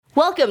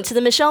Welcome to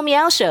the Michelle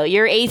Meow Show,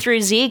 your A through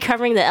Z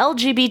covering the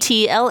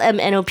LGBT,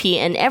 LMNOP,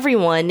 and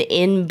everyone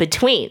in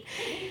between.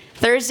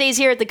 Thursdays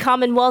here at the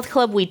Commonwealth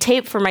Club, we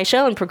tape for my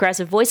show and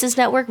Progressive Voices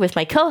Network with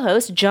my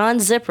co-host, John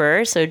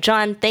Zipper. So,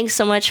 John, thanks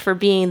so much for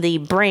being the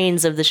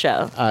brains of the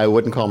show. I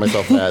wouldn't call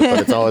myself that,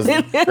 but it's always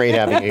great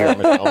having you here,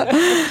 Michelle.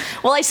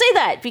 Well, I say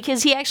that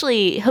because he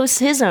actually hosts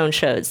his own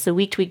shows, the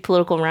Week to Week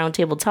Political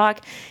Roundtable Talk,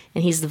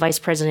 and he's the vice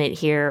president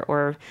here,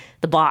 or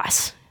the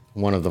boss.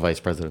 One of the vice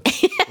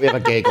presidents. We have a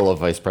gaggle of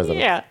vice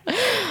presidents. Yeah.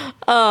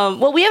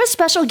 Well, we have a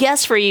special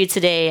guest for you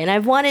today, and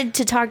I've wanted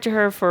to talk to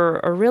her for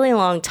a really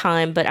long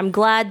time, but I'm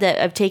glad that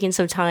I've taken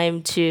some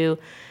time to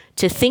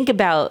think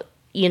about,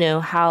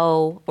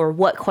 how or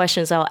what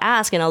questions I'll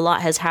ask, and a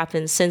lot has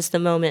happened since the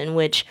moment in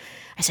which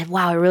I said,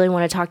 wow, I really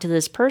want to talk to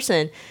this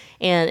person.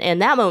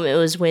 And that moment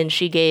was when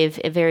she gave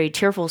a very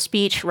tearful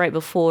speech right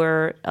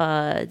before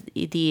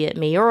the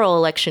mayoral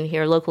election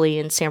here locally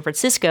in San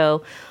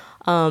Francisco.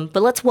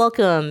 But let's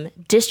welcome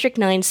District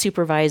 9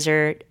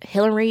 Supervisor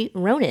Hillary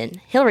Ronen.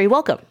 Hillary,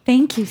 welcome.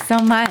 Thank you so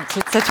much.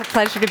 It's such a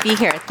pleasure to be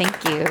here.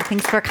 Thank you.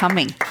 Thanks for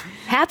coming.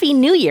 Happy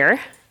New Year.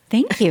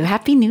 Thank you.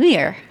 Happy New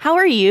Year. How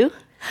are you?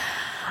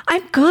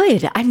 I'm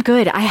good.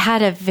 I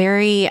had a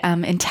very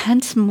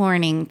intense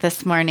morning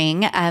this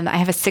morning. I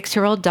have a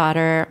 6-year-old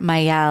daughter,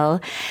 Mayel,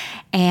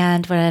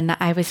 and when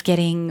I was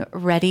getting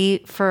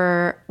ready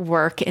for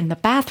work in the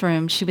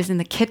bathroom, she was in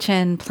the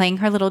kitchen playing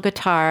her little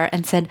guitar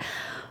and said,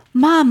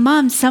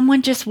 Mom,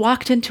 someone just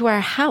walked into our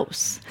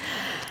house.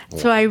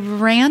 So I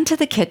ran to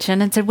the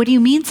kitchen and said, what do you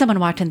mean someone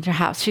walked into our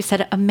house? She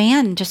said, a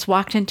man just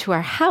walked into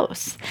our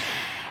house.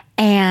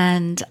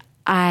 And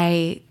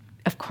I,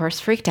 of course,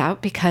 freaked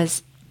out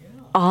because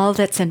all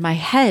that's in my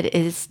head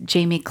is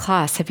Jamie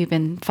Kloss. Have you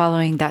been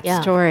following that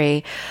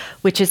story?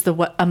 Which is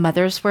a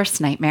mother's worst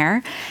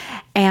nightmare.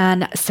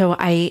 And so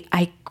I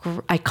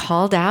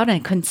called out and I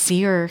couldn't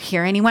see or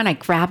hear anyone. I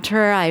grabbed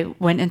her. I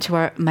went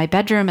into my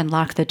bedroom and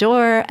locked the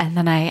door. And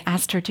then I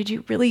asked her, did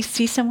you really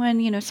see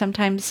someone?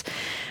 Sometimes,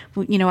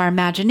 our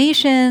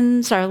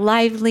imaginations are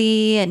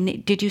lively.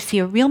 And did you see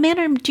a real man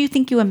or do you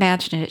think you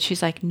imagined it?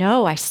 She's like,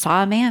 no, I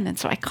saw a man. And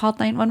so I called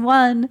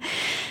 911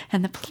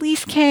 and the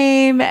police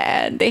came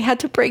and they had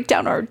to break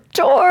down our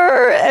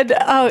door. And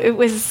it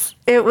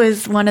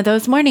was one of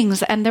those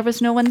mornings and there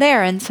was no one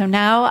there. And so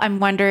now I'm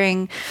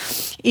wondering,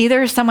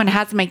 either someone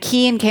has my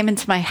key and came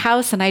into my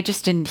house and I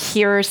just didn't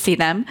hear or see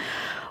them,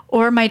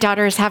 or my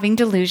daughter is having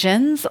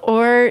delusions,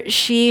 or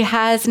she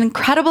has an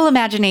incredible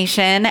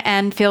imagination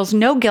and feels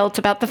no guilt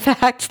about the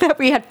fact that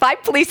we had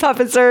 5 police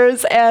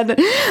officers and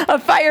a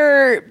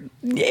fire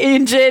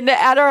engine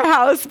at our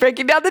house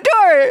breaking down the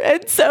door.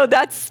 And so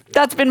that's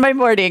been my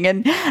morning.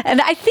 And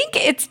I think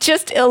it's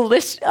just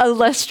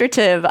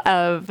illustrative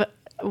of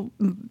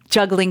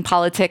juggling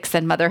politics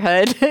and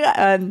motherhood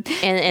and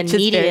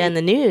media and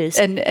the news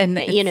and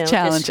it's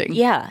challenging.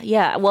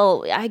 Yeah.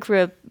 Well, I grew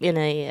up in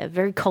a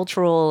very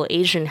cultural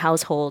Asian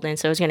household, and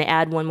so I was going to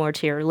add one more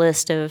to your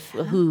list of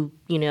who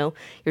your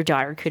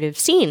daughter could have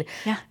seen.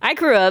 Yeah. I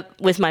grew up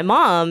with my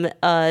mom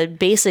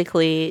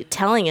basically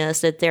telling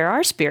us that there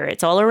are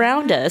spirits all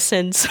around us,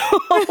 and so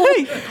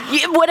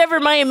whatever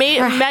my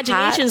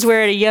imaginations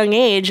were at a young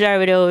age, I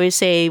would always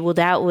say, well,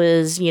 that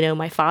was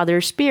my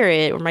father's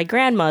spirit or my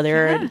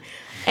grandmother. Yeah. And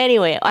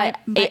anyway, I'm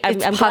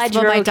glad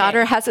my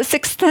daughter has a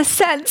sixth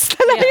sense that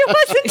I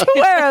wasn't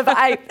aware of.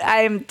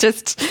 I'm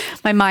just,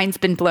 my mind's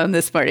been blown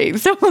this morning,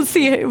 so we'll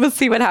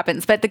see what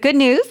happens. But the good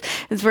news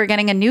is we're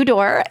getting a new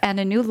door and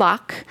a new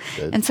lock,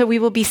 and so we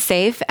will be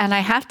safe. And I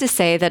have to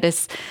say that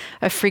as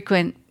a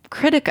frequent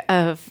critic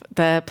of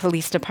the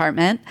police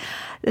department,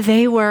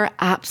 they were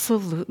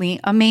absolutely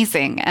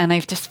amazing. And I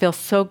just feel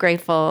so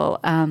grateful,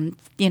 and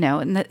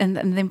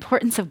the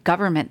importance of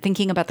government,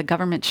 thinking about the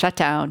government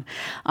shutdown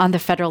on the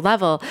federal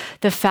level,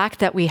 the fact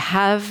that we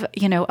have,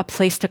 a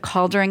place to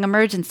call during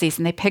emergencies,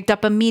 and they picked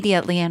up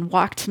immediately and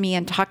walked to me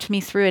and talked to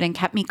me through it and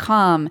kept me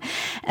calm.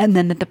 And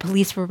then that the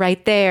police were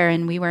right there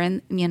and we were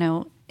in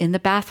the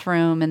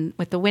bathroom and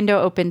with the window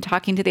open,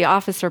 talking to the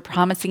officer,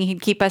 promising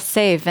he'd keep us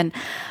safe. And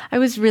I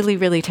was really,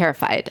 really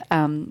terrified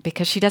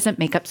because she doesn't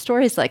make up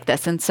stories like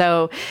this. And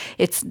so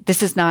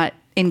this is not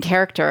in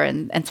character.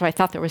 And so I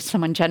thought there was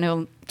someone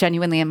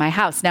genuinely in my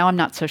house. Now I'm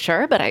not so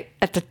sure, but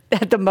at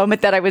the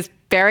moment that I was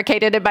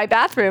barricaded in my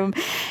bathroom,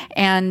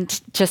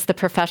 and just the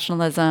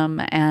professionalism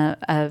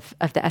of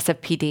the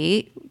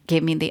SFPD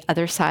gave me the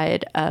other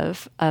side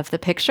of the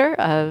picture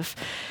of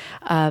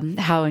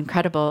how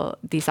incredible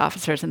these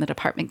officers in the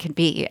department can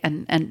be.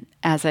 And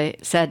as I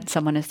said,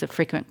 someone is a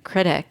frequent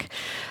critic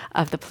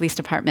of the police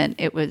department.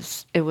 It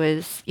was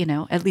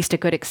at least a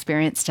good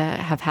experience to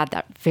have had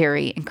that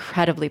very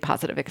incredibly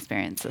positive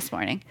experience this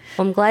morning.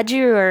 Well, I'm glad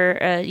you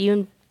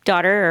and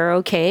daughter are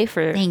okay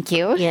for. Thank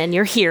you. Yeah, and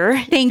you're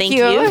here. Thank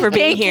you for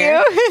being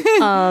here.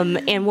 You.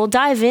 And we'll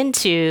dive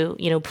into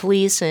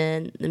police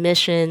and the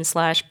Mission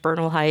 /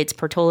 Bernal Heights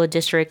Portola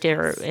district,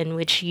 in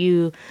which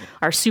you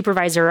are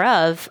supervisor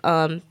of.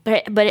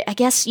 But I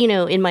guess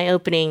in my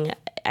opening,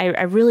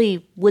 I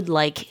really would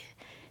like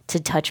to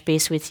touch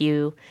base with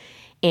you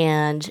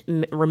and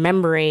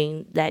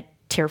remembering that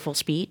tearful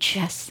speech.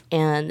 Yes.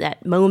 And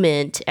that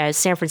moment, as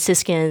San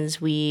Franciscans,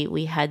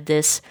 we had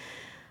this.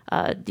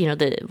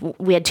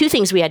 We had two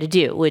things we had to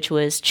do, which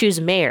was choose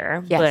a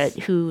mayor, Yes.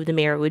 but who the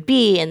mayor would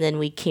be, and then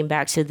we came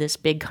back to this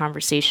big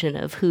conversation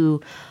of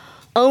who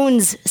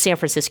owns San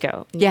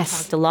Francisco. Yes. We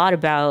talked a lot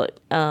about.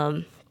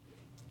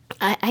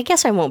 I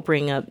guess I won't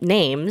bring up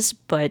names,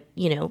 but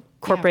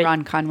corporate.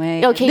 Ron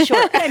Conway. Okay,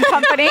 sure. And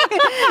company.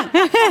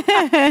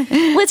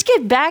 Let's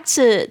get back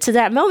to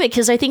that moment,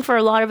 because I think for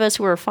a lot of us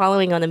who are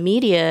following on the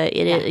media,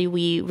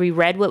 we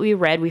read what we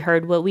read, we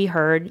heard what we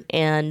heard,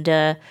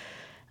 and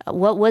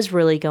what was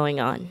really going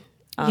on.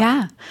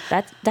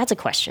 That's a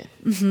question.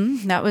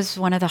 Mm-hmm. That was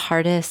one of the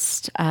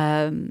hardest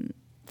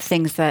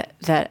things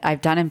that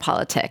I've done in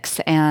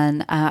politics,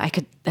 and I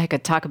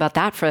could talk about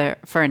that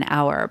for an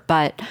hour.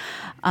 But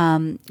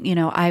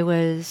I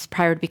was,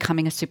 prior to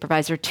becoming a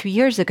supervisor 2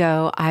 years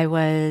ago, I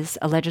was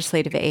a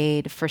legislative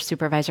aide for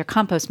Supervisor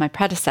Campos, my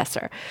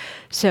predecessor.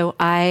 So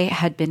I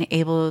had been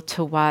able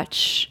to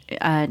watch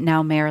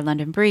now Mayor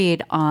London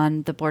Breed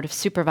on the Board of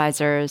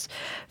Supervisors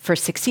for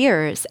 6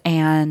 years,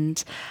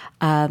 and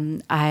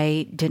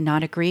I did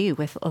not agree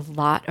with a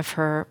lot of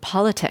her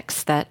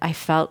politics. That I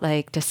felt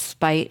like,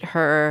 despite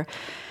her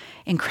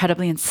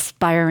incredibly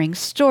inspiring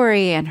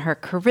story and her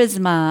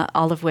charisma,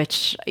 all of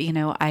which,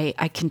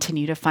 I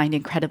continue to find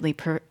incredibly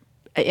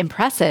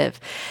impressive,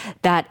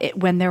 that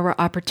when there were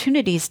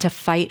opportunities to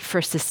fight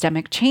for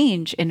systemic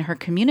change in her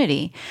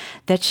community,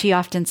 that she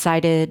often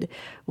sided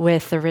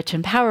with the rich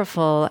and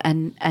powerful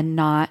and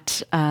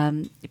not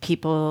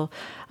people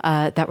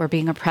that were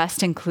being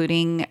oppressed,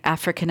 including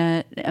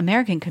African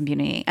American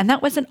community. And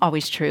that wasn't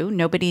always true.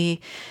 Nobody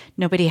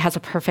has a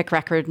perfect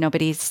record.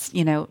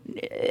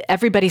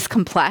 Everybody's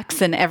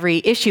complex and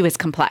every issue is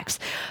complex.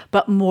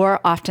 But more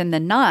often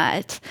than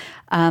not,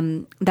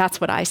 that's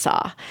what I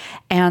saw.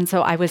 And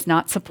so I was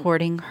not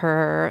supporting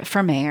her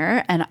for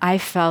mayor. And I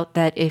felt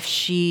that if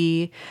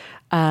she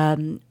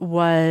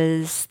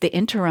was the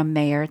interim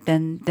mayor,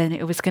 then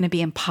it was going to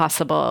be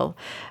impossible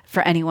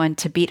for anyone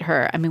to beat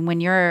her. I mean, when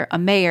you're a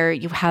mayor,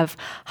 you have,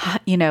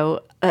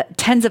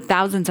 tens of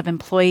thousands of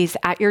employees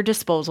at your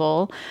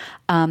disposal.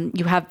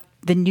 You have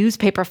the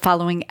newspaper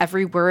following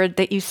every word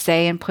that you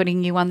say and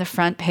putting you on the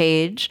front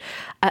page.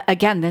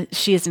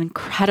 She is an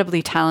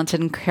incredibly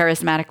talented and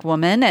charismatic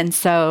woman, and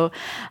so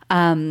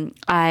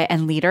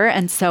and leader,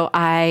 and so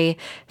I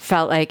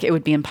felt like it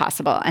would be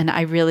impossible. And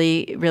I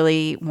really,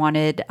 really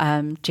wanted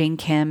Jane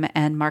Kim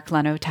and Mark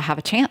Leno to have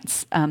a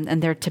chance,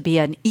 and there to be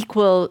an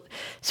equal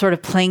sort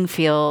of playing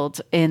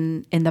field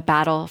in the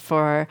battle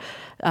for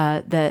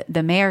the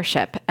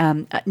mayorship,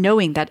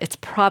 knowing that it's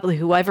probably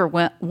whoever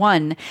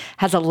won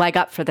has a leg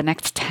up for the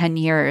next 10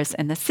 years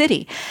in the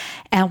city.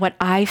 And what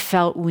I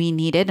felt we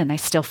needed, and I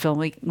still feel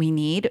we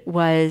need,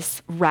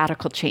 was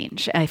radical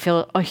change. I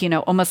feel,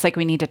 almost like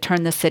we need to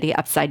turn the city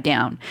upside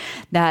down.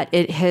 That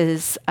it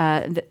has,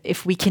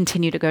 if we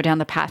continue to go down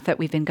the path that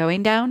we've been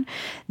going down,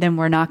 then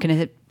we're not going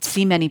to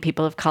see many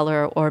people of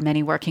color or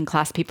many working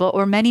class people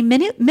or many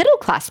middle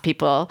class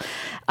people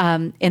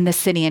in the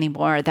city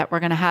anymore. That we're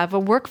going to have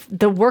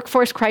the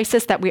workforce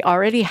crisis that we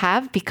already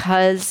have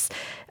because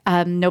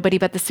nobody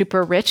but the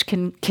super rich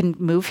can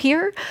move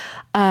here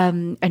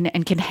and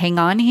can hang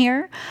on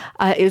here,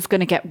 is going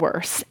to get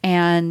worse.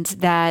 And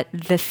that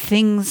the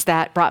things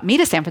that brought me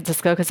to San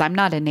Francisco, because I'm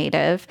not a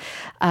native,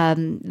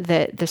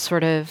 the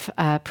sort of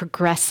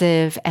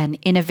progressive and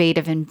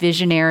innovative and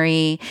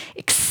visionary,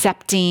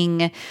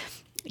 accepting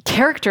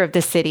character of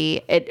the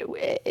city, it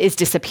is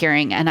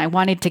disappearing, and I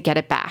wanted to get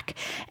it back.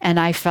 And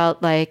I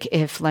felt like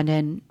if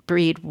London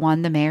Breed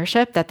won the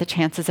mayorship, that the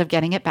chances of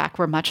getting it back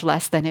were much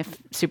less than if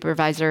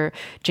Supervisor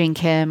Jane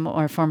Kim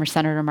or former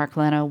Senator Mark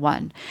Leno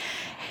won.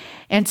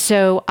 And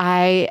so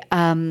I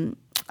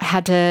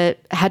had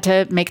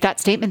to make that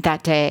statement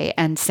that day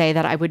and say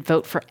that I would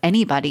vote for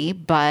anybody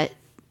but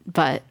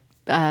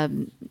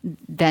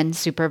then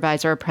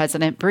Supervisor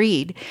President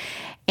Breed.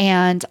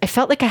 And I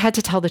felt like I had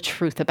to tell the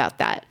truth about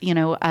that.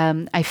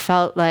 I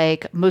felt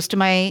like most of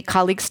my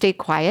colleagues stayed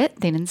quiet.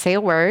 They didn't say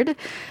a word,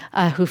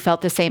 who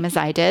felt the same as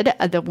I did.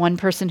 The one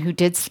person who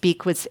did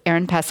speak was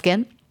Aaron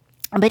Peskin.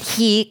 But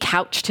he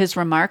couched his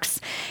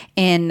remarks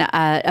in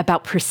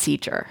about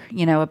procedure,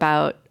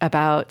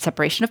 about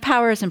separation of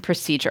powers and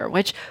procedure,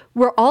 which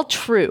were all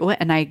true,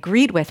 and I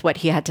agreed with what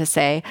he had to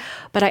say.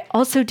 But I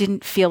also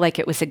didn't feel like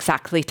it was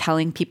exactly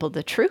telling people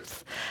the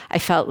truth. I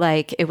felt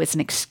like it was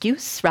an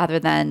excuse rather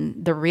than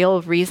the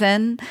real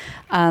reason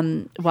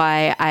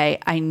why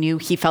I knew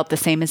he felt the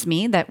same as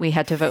me, that we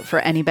had to vote for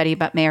anybody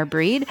but Mayor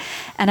Breed.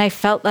 And I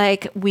felt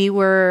like we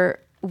were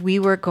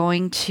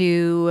going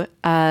to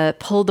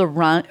pull the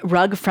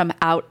rug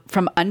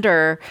from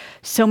under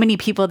so many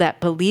people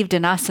that believed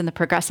in us and the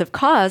progressive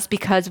cause,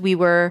 because we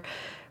were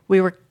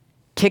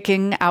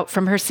kicking out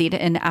from her seat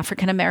an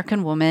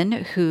African-American woman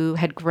who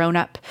had grown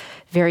up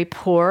very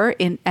poor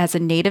as a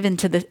native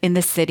in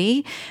the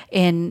city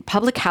in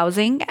public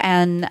housing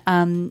and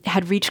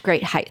had reached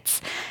great heights.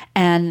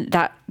 And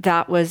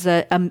that was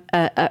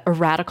a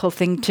radical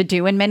thing to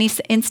do in many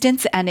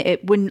instances,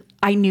 and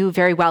I knew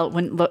very well it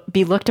wouldn't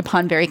be looked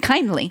upon very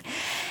kindly.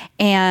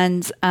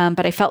 And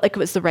but I felt like it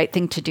was the right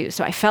thing to do.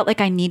 So I felt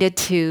like I needed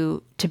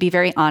to be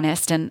very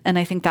honest, and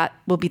I think that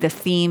will be the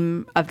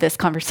theme of this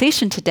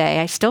conversation today.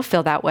 I still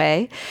feel that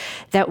way,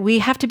 that we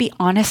have to be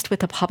honest with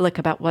the public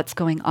about what's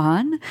going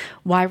on,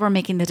 why we're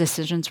making the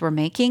decisions we're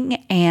making,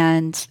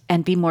 and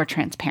be more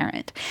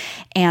transparent.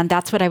 And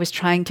that's what I was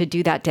trying to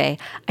do that day.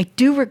 I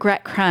do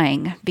regret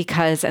crying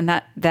because, and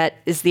that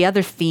is the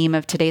other theme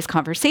of today's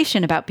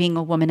conversation about being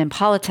a woman in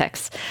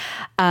politics.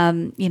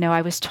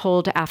 I was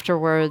told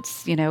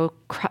afterwards,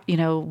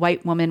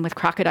 white woman with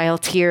crocodile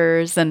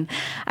tears. And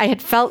I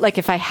had felt like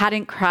if I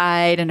hadn't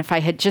cried and if I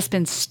had just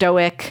been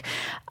stoic,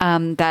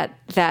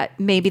 that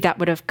maybe that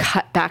would have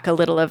cut back a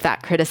little of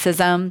that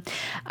criticism.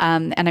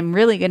 And I'm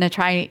really going to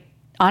try,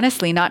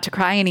 honestly, not to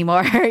cry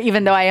anymore,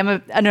 even though I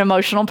am an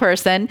emotional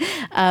person,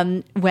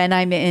 when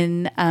I'm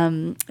in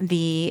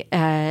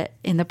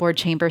the board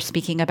chamber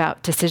speaking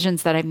about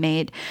decisions that I've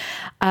made.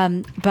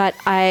 But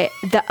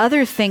the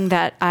other thing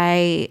that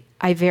I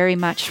very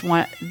much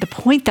want, the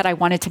point that I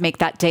wanted to make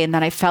that day and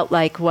that I felt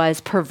like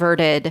was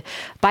perverted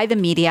by the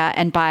media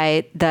and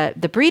by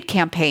the Breed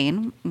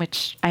campaign,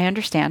 which I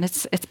understand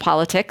it's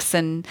politics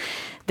and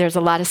there's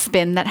a lot of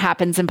spin that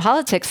happens in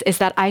politics, is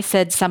that I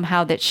said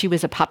somehow that she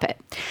was a puppet.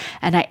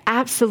 And I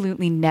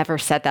absolutely never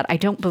said that. I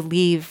don't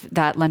believe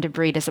that London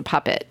Breed is a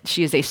puppet.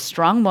 She is a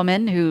strong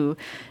woman who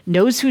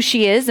knows who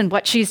she is and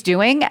what she's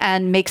doing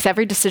and makes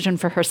every decision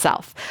for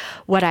herself.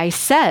 What I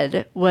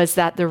said was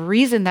that the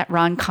reason that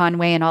Ron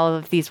Conway and all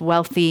of these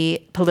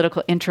wealthy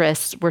political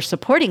interests were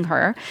supporting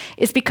her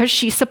is because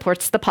she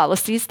supports the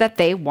policies that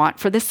they want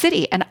for the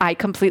city. And I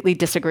completely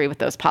disagree with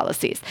those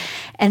policies.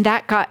 And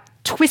that got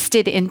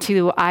twisted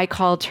into, I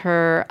called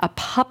her a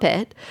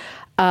puppet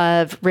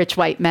of rich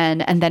white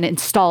men and then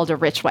installed a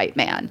rich white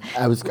man.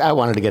 I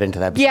wanted to get into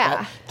that.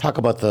 Yeah. Talk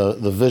about the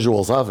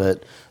visuals of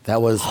it.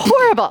 That was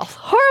horrible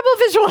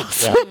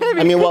visuals.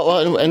 Yeah. I mean,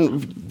 well,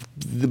 and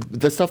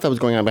the stuff that was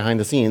going on behind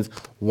the scenes,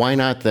 why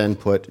not then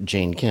put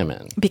Jane Kim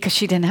in? Because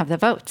she didn't have the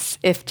votes.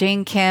 If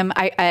Jane Kim,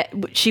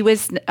 she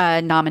was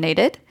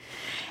nominated,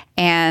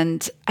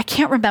 and I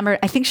can't remember.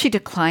 I think she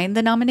declined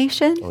the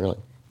nomination. Oh, really?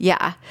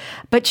 Yeah,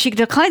 but she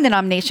declined the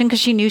nomination because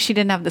she knew she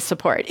didn't have the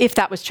support, if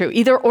that was true.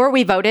 Either or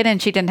we voted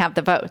and she didn't have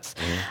the votes.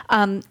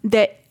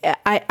 Mm-hmm.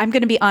 I'm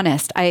going to be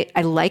honest. I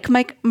like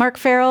Mark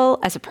Farrell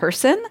as a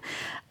person.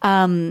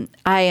 I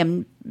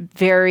have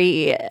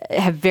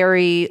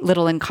very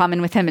little in common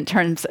with him in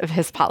terms of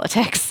his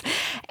politics.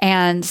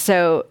 And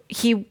so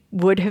he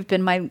would have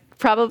been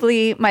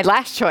probably my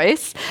last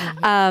choice.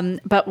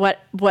 Mm-hmm. But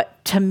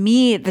what to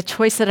me, the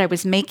choice that I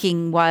was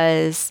making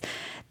was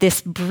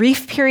this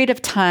brief period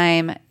of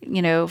time,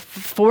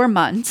 4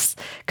 months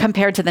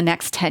compared to the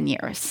next 10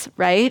 years,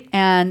 right?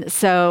 And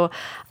so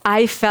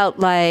I felt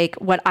like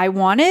what I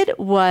wanted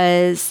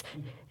was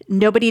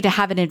nobody to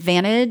have an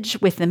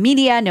advantage with the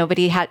media.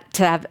 Nobody had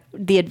to have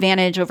the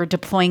advantage over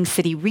deploying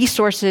city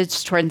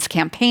resources towards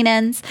campaign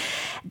ends.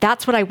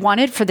 That's what I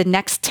wanted for the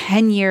next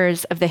 10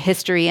 years of the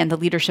history and the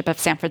leadership of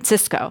San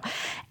Francisco.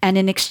 And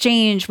in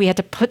exchange, we had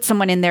to put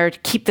someone in there to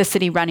keep the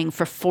city running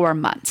for 4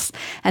 months.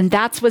 And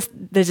that was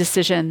the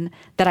decision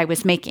that I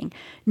was making,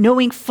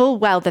 knowing full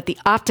well that the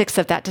optics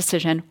of that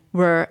decision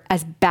were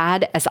as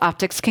bad as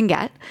optics can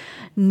get,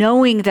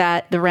 knowing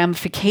that the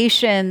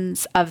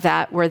ramifications of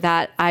that were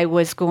that I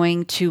was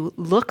going to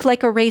look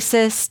like a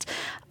racist,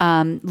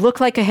 look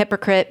like a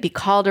hypocrite, be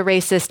called a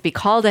racist, be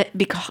called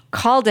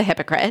a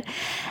hypocrite,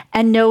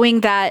 and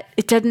knowing that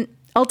it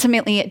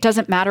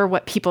doesn't matter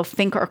what people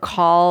think or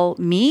call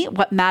me.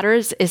 What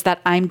matters is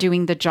that I'm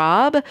doing the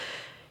job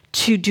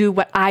to do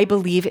what I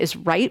believe is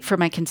right for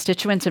my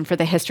constituents and for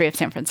the history of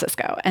San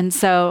Francisco. And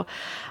so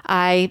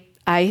I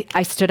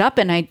stood up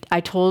and I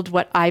told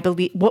what I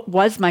believe, what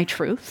was my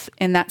truth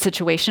in that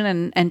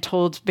situation, and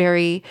told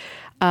very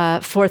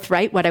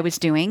forthright what I was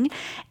doing,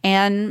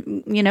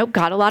 and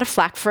got a lot of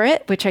flack for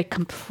it, which I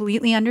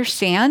completely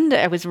understand.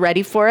 I was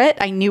ready for it.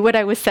 I knew what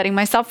I was setting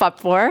myself up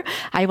for.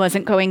 I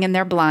wasn't going in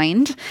there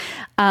blind,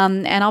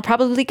 and I'll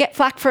probably get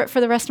flack for it for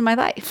the rest of my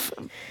life.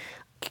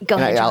 Go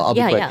ahead, John. I'll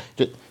be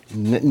quick.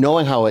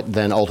 Knowing how it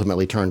then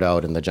ultimately turned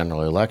out in the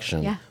general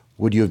election. Yeah.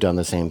 Would you have done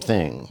the same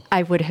thing?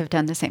 I would have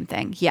done the same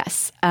thing,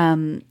 yes.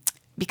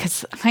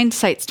 Because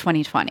hindsight's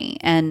 20/20,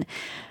 and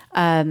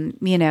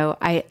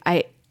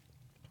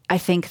I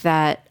think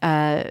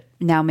that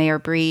now Mayor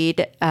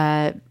Breed,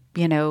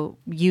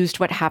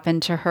 used what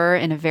happened to her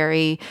in a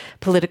very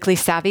politically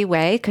savvy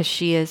way, because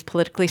she is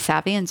politically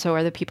savvy, and so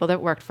are the people that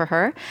worked for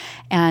her.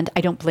 And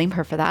I don't blame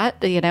her for that.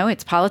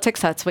 It's politics.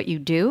 That's what you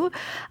do.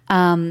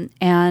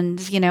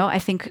 I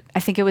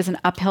think it was an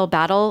uphill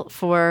battle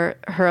for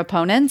her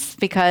opponents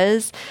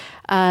because,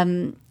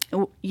 San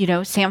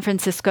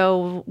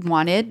Francisco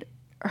wanted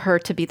her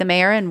to be the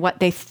mayor and what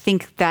they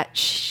think that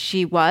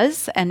she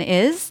was and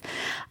is.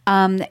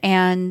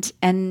 And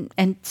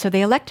so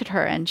they elected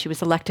her, and she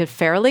was elected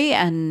fairly.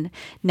 And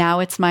now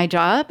it's my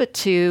job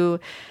to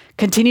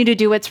continue to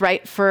do what's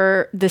right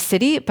for the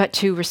city, but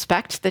to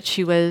respect that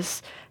she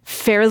was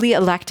fairly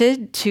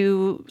elected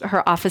to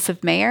her office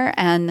of mayor,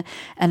 and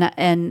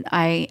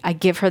I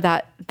give her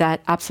that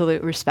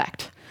absolute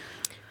respect.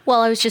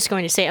 Well, I was just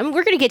going to say,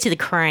 we're going to get to the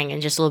crying in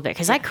just a little bit,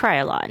 because I cry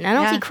a lot, and I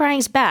don't think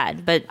crying's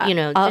bad, but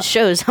it just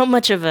shows how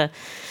much of a...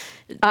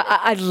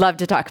 I'd love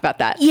to talk about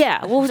that.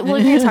 Yeah, we're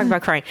going to talk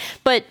about crying.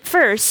 But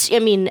first,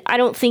 I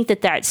don't think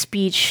that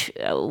speech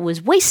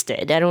was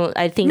wasted.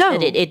 I think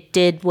that it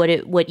did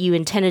what you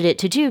intended it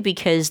to do,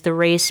 because the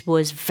race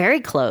was very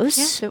close.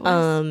 Yes, it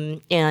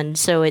was. And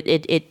so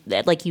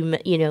it like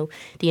the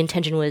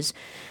intention was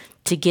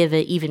to give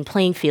an even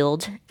playing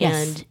field.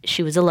 Yes. And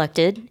she was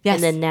elected. Yes.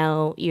 And then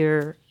now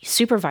you're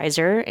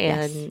supervisor,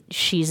 and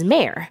she's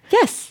mayor.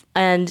 Yes.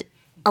 And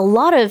a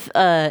lot of,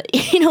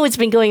 what's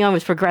been going on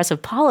with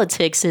progressive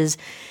politics is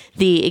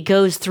it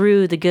goes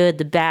through the good,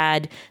 the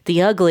bad,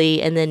 the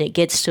ugly, and then it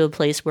gets to a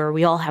place where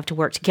we all have to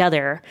work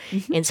together.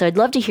 Mm-hmm. And so I'd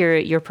love to hear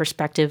your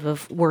perspective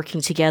of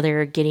working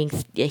together, getting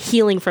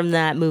healing from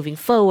that, moving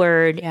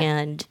forward,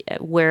 and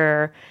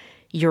where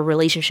your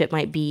relationship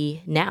might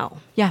be now.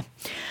 Yeah.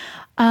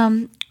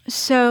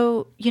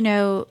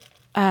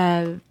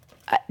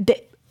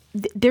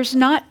 There's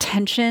not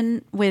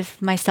tension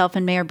with myself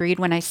and Mayor Breed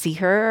when I see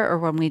her or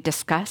when we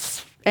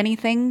discuss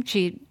anything.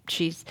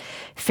 She's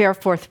fair,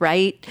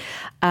 forthright.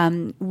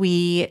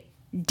 We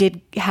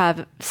did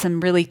have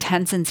some really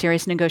tense and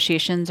serious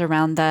negotiations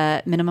around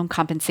the minimum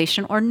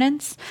compensation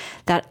ordinance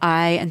that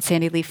I and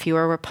Sandy Lee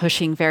Fewer were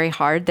pushing very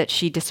hard, that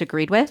she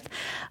disagreed with.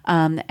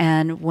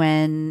 And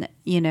when,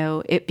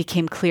 it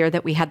became clear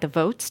that we had the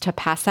votes to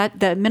pass that,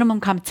 the minimum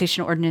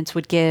compensation ordinance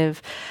would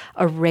give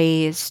a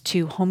raise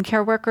to home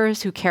care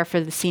workers who care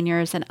for the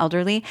seniors and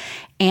elderly,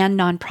 and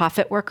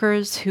nonprofit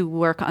workers who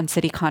work on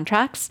city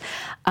contracts,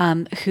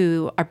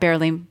 who are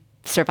barely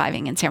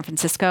surviving in San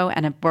Francisco,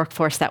 and a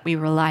workforce that we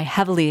rely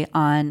heavily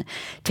on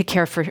to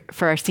care for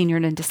our senior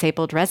and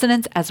disabled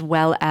residents, as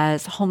well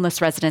as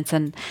homeless residents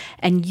and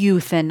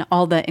youth, and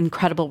all the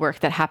incredible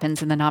work that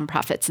happens in the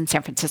nonprofits in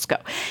San Francisco.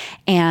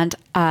 And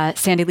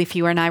Sandy Lee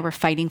Fewer and I were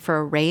fighting for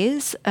a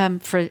raise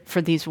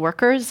for these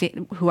workers,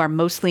 who are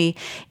mostly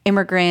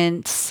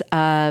immigrants,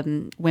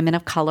 women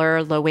of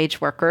color,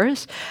 low-wage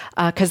workers,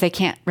 because they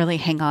can't really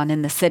hang on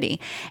in the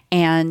city.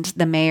 And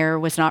the mayor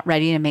was not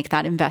ready to make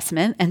that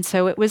investment, and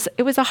so it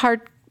was a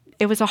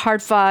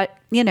hard fought,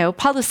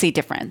 policy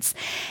difference.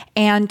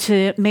 And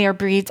to Mayor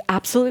Breed's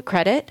absolute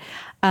credit,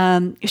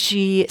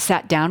 she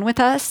sat down with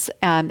us,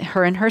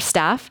 her and her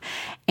staff,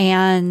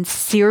 and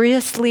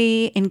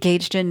seriously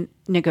engaged in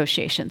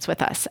negotiations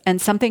with us, and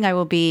something I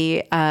will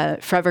be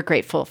forever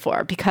grateful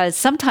for, because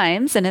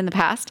sometimes, and in the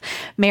past,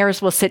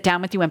 mayors will sit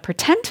down with you and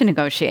pretend to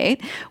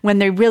negotiate when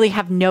they really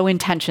have no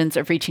intentions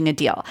of reaching a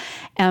deal.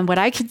 And what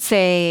I could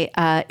say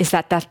is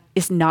that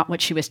is not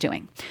what she was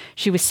doing.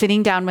 She was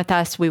sitting down with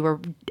us. We were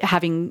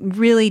having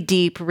really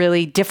deep,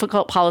 really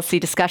difficult policy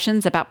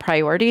discussions about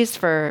priorities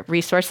for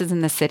resources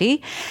in the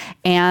city.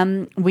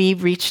 And we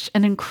reached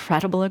an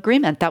incredible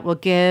agreement that will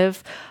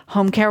give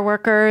home care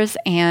workers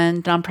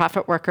and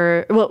nonprofit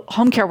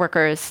home care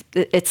workers,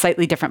 it's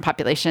slightly different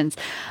populations,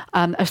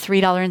 a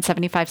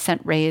 $3.75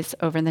 raise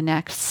over the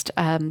next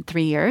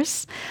 3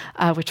 years,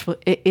 which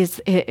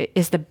is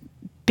the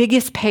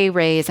biggest pay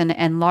raise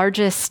and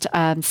largest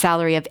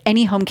salary of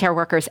any home care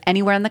workers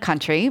anywhere in the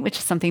country, which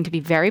is something to be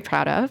very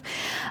proud of.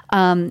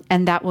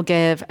 And that will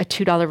give a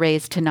 $2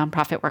 raise to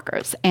nonprofit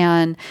workers.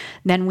 And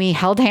then we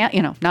held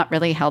hands, not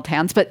really held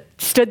hands, but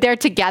stood there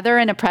together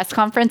in a press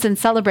conference and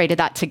celebrated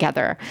that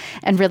together,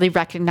 and really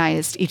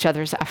recognized each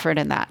other's effort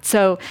in that.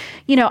 So,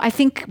 I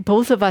think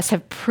both of us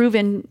have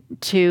proven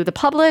to the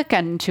public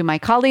and to my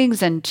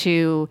colleagues and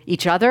to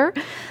each other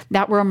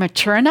that we're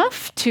mature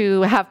enough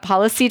to have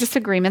policy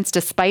disagreements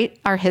despite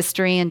our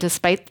history and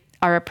despite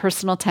our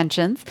personal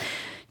tensions,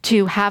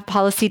 to have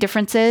policy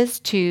differences,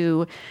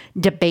 to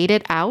debate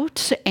it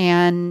out,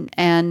 and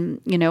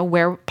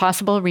where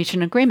possible, reach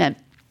an agreement.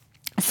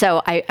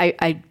 So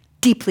I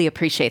deeply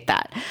appreciate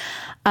that.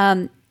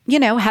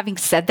 Having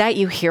said that,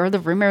 you hear the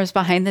rumors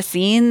behind the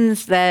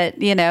scenes that,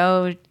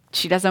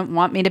 she doesn't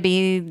want me to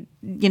be,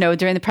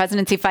 during the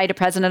presidency fight, a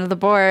president of the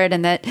board,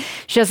 and that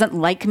she doesn't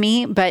like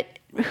me, but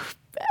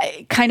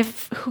kind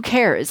of who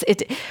cares?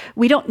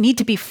 We don't need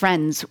to be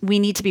friends. We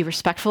need to be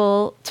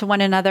respectful to one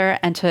another,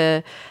 and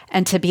to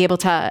be able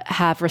to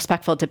have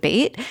respectful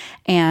debate.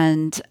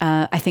 And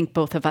I think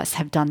both of us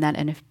have done that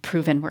and have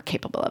proven we're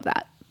capable of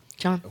that.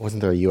 John?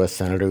 Wasn't there a U.S.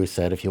 senator who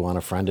said, if you want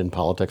a friend in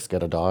politics,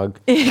 get a dog?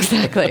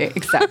 Exactly.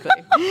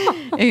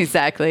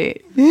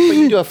 Exactly. But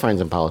you do have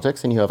friends in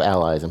politics, and you have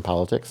allies in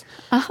politics.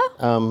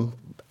 Uh-huh.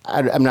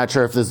 I'm not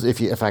sure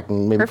if I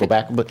can maybe Perfect. go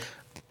back, but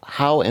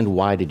how and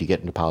why did you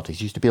get into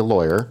politics? You used to be a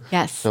lawyer.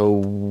 Yes.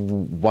 So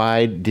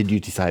why did you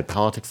decide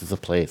politics is a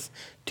place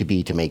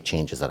to make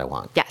changes that I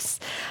want? Yes.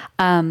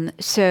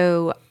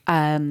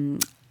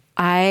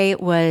 I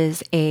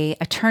was a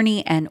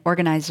attorney and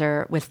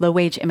organizer with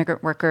low-wage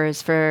immigrant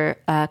workers for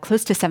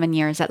close to 7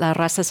 years at La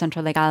Raza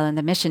Centro Legal in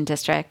the Mission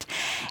District.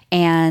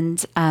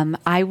 And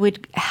I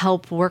would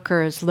help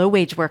workers,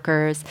 low-wage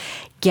workers,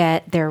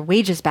 get their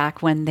wages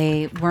back when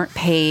they weren't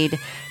paid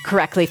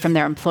correctly from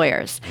their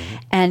employers.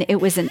 And it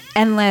was an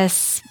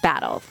endless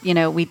battle. You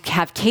know, we'd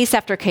have case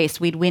after case.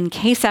 We'd win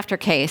case after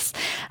case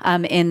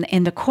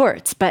in the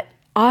courts. But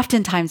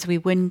oftentimes we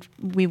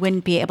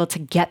wouldn't be able to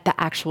get the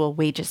actual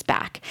wages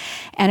back.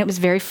 And it was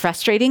very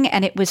frustrating,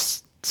 and it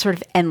was sort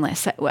of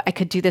endless. I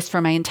could do this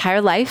for my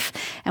entire life,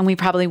 and we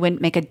probably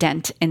wouldn't make a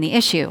dent in the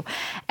issue.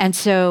 And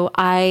so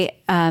I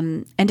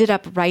ended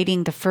up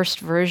writing the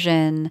first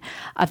version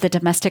of the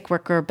Domestic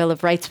Worker Bill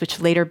of Rights, which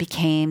later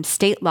became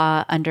state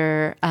law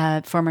under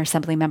former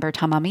Assembly Member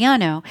Tom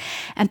Amiano.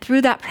 And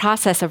through that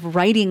process of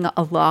writing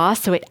a law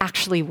so it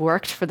actually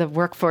worked for the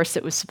workforce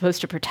it was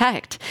supposed to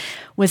protect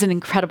was an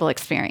incredible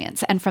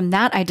experience. And from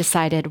that, I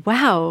decided,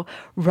 wow,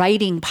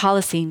 writing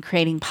policy and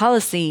creating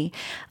policy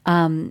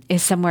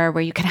is somewhere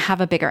where you can have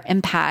a bigger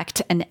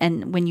impact.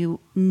 And when you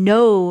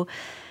know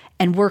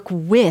and work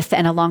with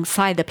and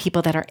alongside the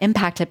people that are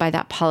impacted by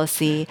that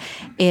policy,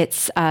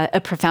 it's a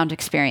profound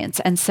experience.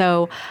 And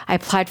so I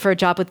applied for a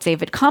job with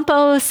David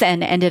Campos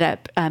and ended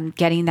up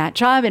getting that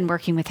job and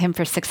working with him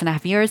for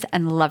 6.5 years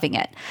and loving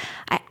it.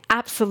 I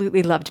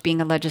absolutely loved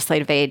being a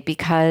legislative aide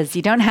because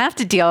you don't have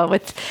to deal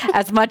with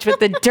as much with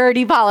the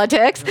dirty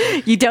politics.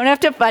 You don't have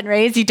to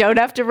fundraise. You don't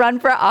have to run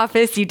for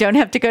office. You don't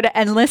have to go to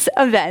endless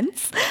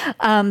events.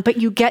 But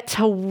you get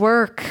to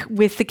work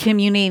with the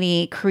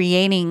community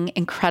creating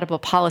incredible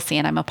policy.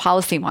 And I'm a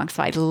policy wonk,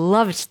 so I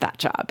loved that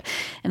job.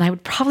 And I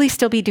would probably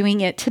still be doing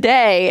it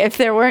today if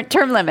there weren't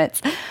term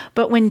limits.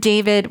 But when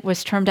David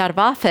was termed out of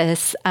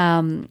office,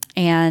 and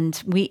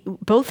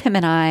both him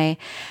and I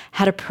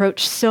had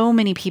approached so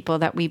many people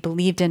that we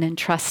believed in and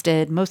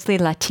trusted, mostly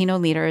Latino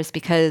leaders,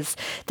 because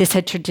this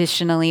had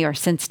traditionally, or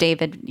since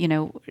David,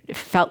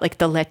 felt like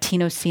the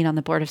Latino scene on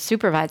the Board of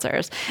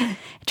Supervisors.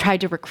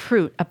 Tried to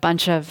recruit a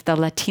bunch of the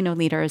Latino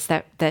leaders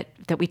that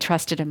we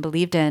trusted and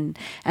believed in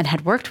and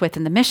had worked with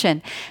in the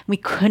mission. We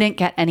couldn't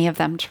get any of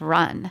them to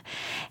run.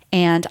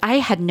 And I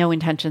had no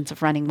intentions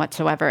of running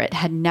whatsoever. It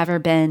had never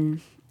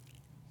been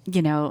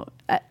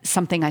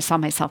something I saw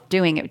myself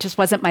doing. It just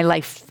wasn't my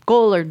life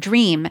goal or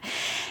dream.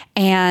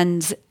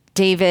 And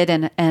David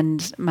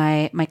and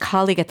my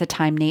colleague at the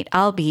time, Nate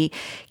Albee,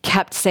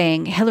 kept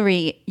saying,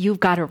 Hillary, you've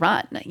got to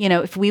run.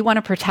 If we want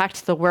to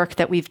protect the work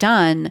that we've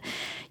done,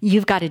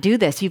 you've got to do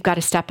this. You've got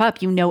to step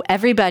up. You know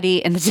everybody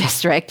in the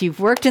district.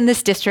 You've worked in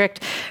this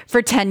district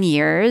for 10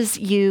 years.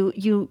 You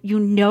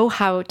know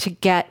how to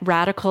get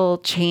radical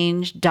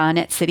change done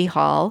at City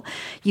Hall.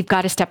 You've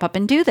got to step up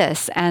and do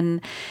this.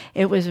 And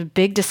it was a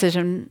big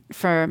decision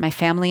for my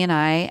family and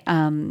I,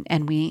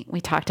 and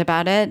we talked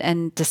about it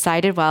and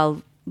decided,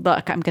 well,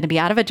 look, I'm going to be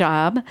out of a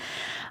job.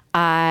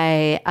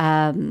 I,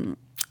 am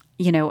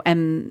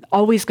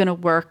always going to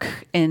work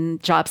in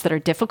jobs that are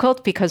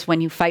difficult because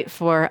when you fight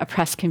for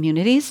oppressed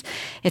communities,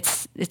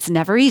 it's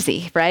never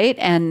easy, right?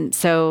 And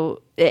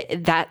so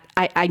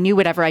I knew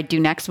whatever I'd do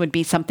next would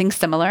be something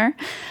similar.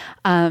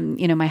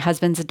 My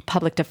husband's a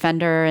public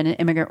defender and an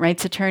immigrant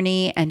rights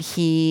attorney, and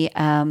he,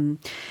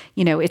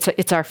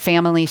 it's our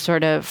family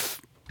sort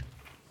of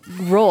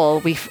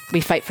role. We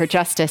fight for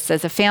justice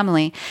as a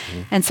family.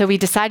 Mm-hmm. And so we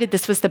decided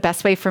this was the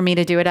best way for me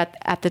to do it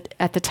at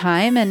the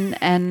time.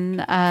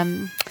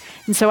 And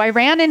so I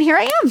ran, and here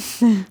I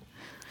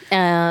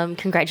am.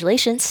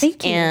 Congratulations.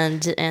 Thank you.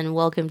 And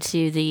welcome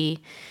to the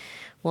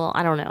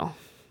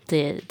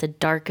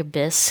dark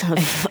abyss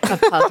of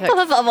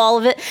of all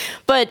of it.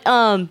 But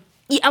I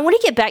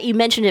want to get back. You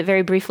mentioned it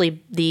very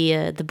briefly,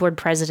 the board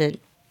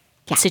president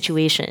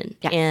situation.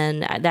 Yeah.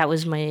 And that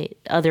was my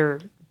other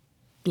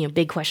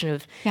big question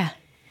of,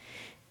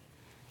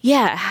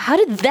 how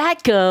did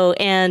that go?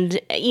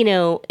 And,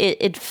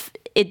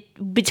 it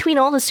between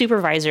all the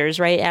supervisors,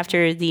 right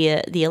after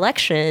the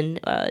election,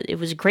 it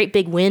was a great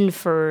big win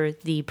for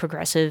the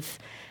progressives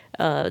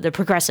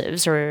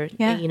or,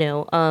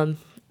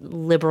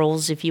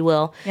 liberals, if you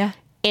will. Yeah.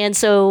 And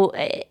so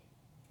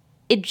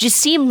it just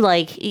seemed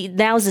like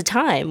now's the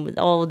time with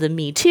all the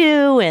Me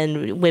Too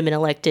and women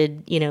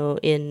elected,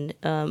 in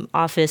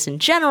office in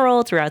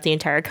general throughout the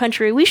entire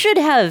country. We should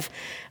have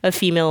a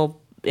female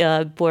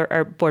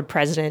board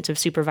president of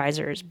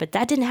supervisors, but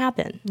that didn't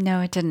happen.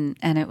 No, it didn't,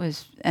 and it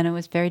was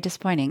very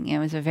disappointing. It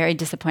was a very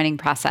disappointing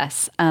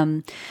process.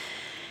 I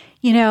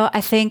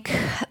think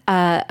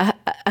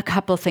a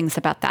couple things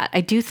about that.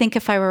 I do think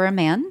if I were a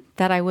man,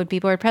 that I would be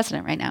board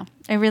president right now.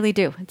 I really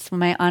do. It's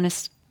my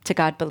honest to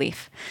God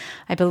belief.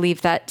 I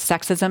believe that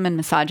sexism and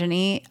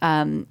misogyny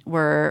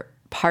were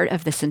part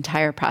of this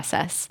entire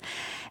process,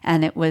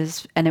 and it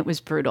was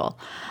brutal.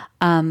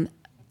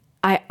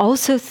 I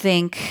also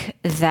think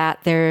that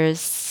there's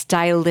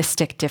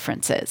stylistic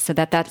differences, so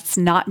that's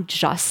not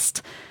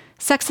just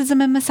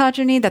sexism and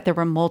misogyny, that there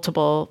were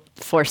multiple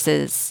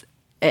forces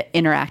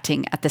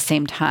interacting at the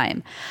same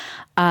time.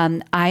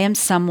 I am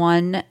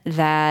someone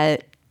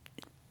that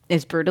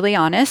is brutally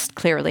honest,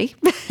 clearly.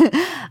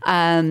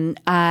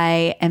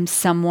 I am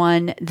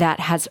someone that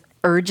has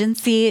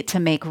urgency to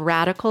make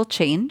radical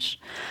change.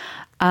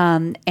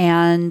 And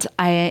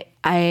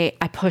I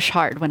push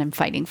hard when I'm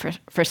fighting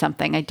for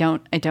something. I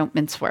don't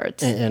mince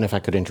words. And if I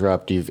could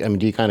interrupt, do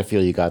you kind of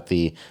feel you got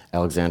the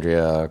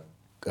Alexandria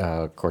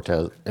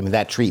Cortez,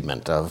 that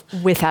treatment of...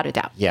 Without a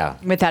doubt. Yeah.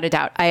 Without a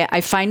doubt.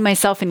 I find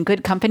myself in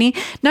good company.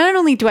 Not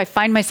only do I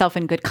find myself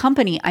in good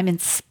company, I'm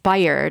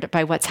inspired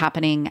by what's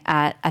happening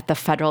at the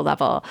federal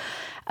level.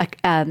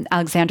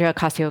 Alexandria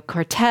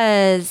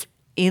Ocasio-Cortez,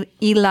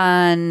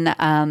 Ilan,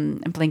 I'm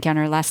blanking on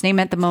her last name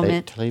at the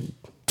moment.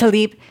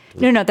 Tlaib.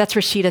 No, that's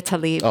Rashida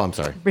Tlaib. Oh, I'm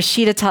sorry.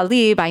 Rashida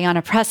Tlaib,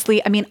 Ayanna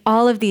Pressley.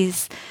 All of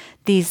these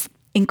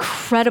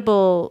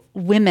incredible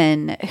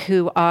women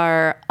who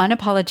are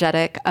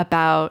unapologetic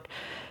about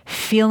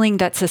feeling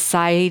that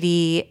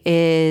society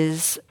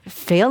is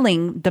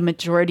failing the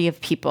majority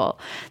of people,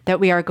 that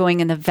we are going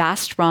in the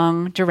vast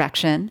wrong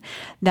direction,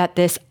 that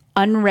this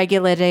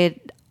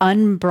unregulated,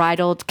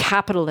 unbridled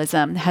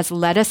capitalism has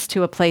led us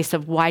to a place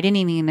of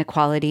widening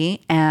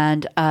inequality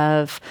and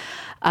of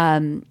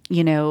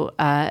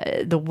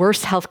the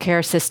worst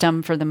healthcare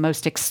system for the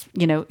most,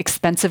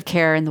 expensive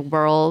care in the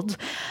world,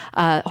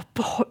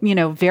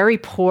 very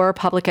poor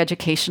public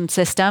education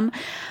system,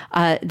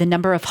 the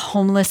number of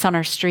homeless on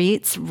our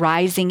streets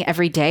rising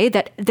every day,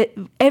 that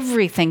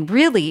everything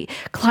really,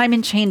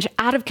 climate change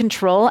out of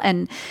control,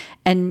 and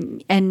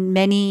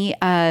many,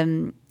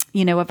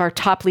 of our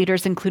top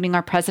leaders, including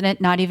our president,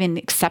 not even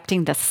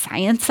accepting the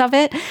science of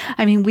it.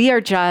 We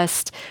are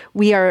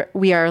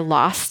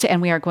lost,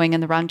 and we are going in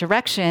the wrong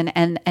direction.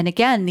 And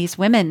again, these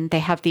women, they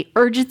have the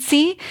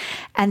urgency,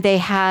 and they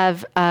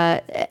have,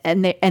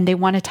 and they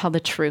want to tell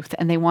the truth,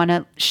 and they want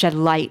to shed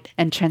light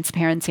and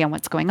transparency on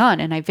what's going on.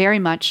 And I very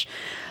much,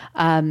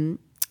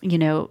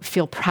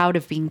 feel proud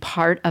of being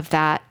part of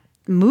that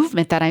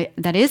movement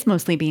that is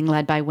mostly being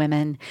led by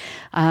women,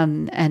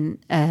 and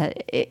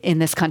in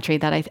this country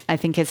that I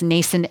think is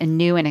nascent and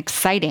new and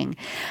exciting.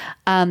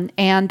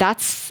 And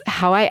that's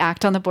how I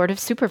act on the Board of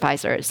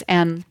Supervisors.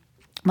 And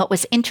what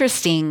was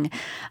interesting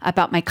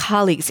about my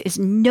colleagues is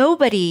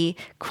nobody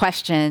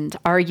questioned,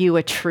 are you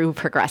a true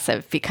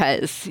progressive?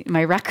 Because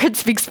my record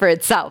speaks for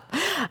itself.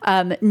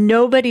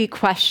 Nobody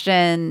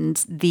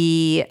questioned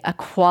the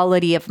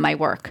quality of my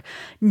work.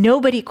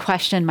 Nobody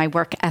questioned my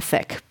work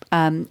ethic.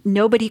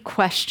 Nobody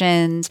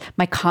questioned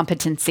my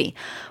competency.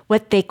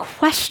 What they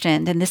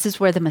questioned, and this is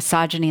where the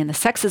misogyny and the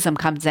sexism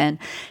comes in,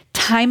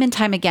 time and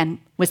time again,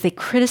 was they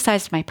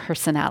criticized my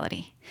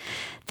personality.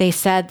 They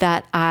said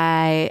that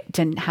I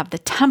didn't have the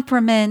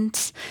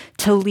temperament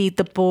to lead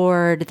the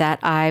board, that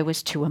I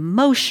was too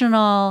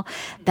emotional,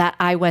 that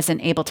I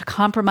wasn't able to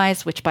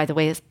compromise, which, by the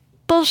way, is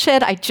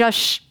bullshit. I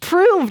just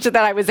proved that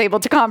I was able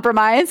to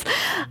compromise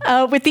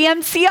with the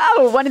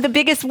MCO, one of the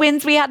biggest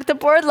wins we had at the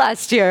board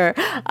last year.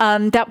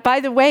 That, by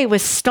the way,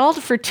 was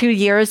stalled for 2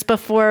 years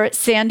before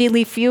Sandy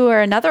Lee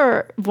Fewer,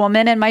 another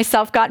woman, and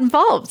myself got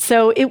involved.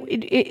 So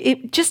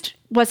it just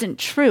wasn't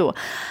true.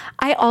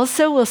 I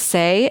also will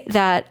say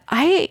that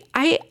I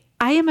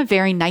am a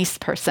very nice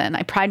person.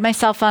 I pride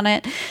myself on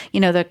it.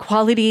 The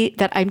quality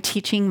that I'm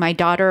teaching my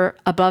daughter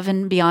above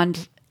and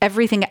beyond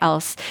everything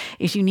else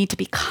is you need to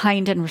be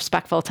kind and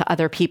respectful to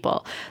other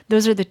people.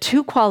 Those are the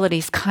two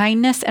qualities,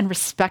 kindness and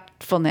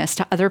respectfulness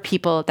to other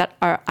people, that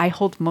I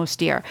hold most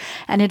dear.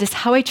 And it is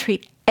how I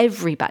treat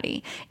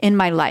everybody in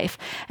my life.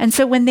 And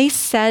so when they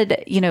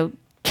said,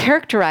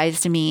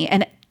 characterized me,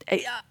 and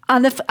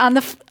not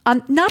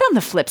on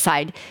the flip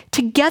side,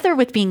 together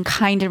with being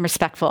kind and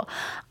respectful,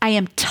 I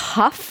am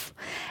tough,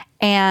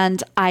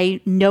 and I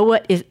know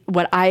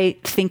what I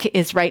think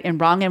is right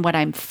and wrong and what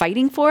I'm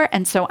fighting for.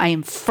 And so I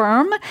am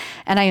firm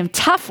and I am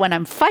tough when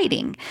I'm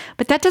fighting.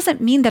 But that doesn't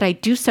mean that I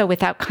do so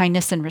without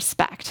kindness and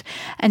respect.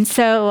 And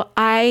so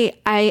I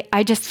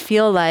just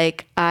feel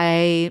like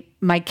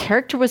my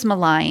character was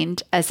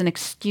maligned as an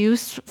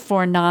excuse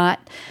for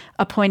not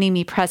appointing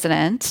me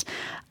president.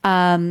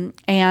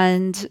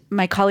 And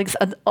my colleagues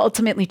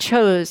ultimately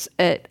chose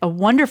a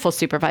wonderful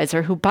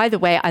supervisor who, by the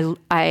way,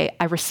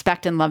 I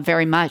respect and love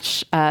very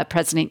much,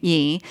 President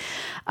Yi.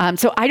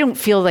 So I don't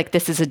feel like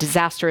this is a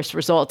disastrous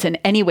result in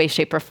any way,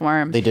 shape, or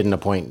form. They didn't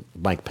appoint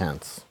Mike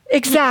Pence.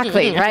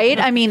 Exactly, right?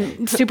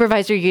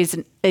 Supervisor Yi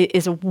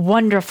is a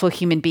wonderful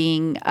human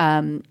being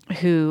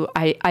who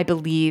I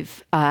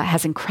believe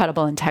has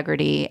incredible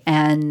integrity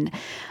and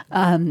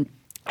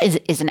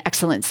is an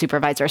excellent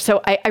supervisor. So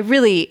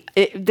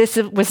this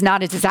was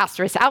not a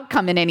disastrous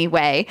outcome in any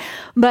way,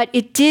 but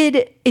it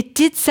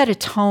did set a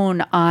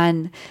tone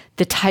on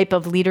the type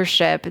of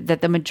leadership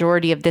that the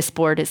majority of this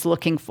board is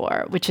looking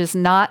for, which is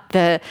not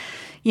the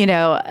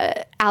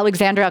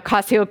Alexandria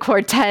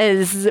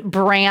Ocasio-Cortez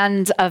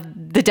brand of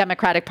the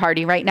Democratic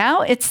Party right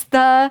now. It's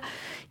the,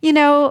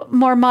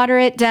 more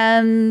moderate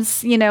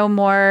Dems,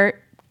 more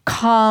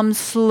calm,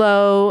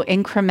 slow,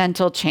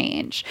 incremental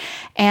change.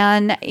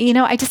 And,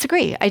 I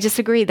disagree. I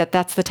disagree that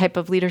that's the type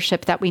of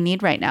leadership that we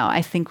need right now.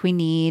 I think we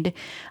need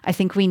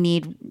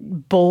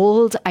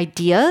bold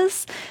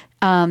ideas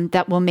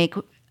that will make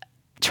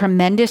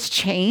tremendous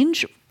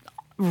change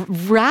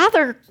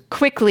rather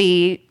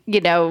quickly,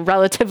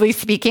 relatively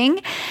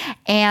speaking,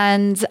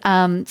 and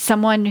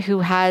someone who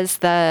has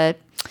the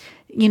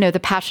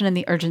passion and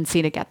the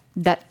urgency to get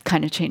that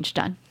kind of change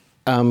done.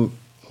 I'm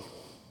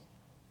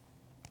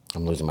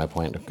losing my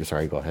point.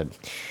 Sorry, go ahead.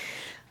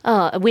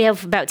 We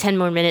have about 10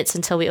 more minutes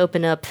until we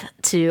open up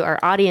to our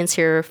audience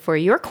here for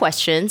your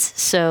questions.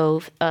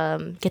 So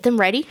get them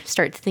ready.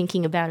 Start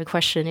thinking about a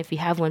question if you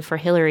have one for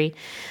Hillary.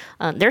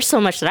 There's so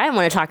much that I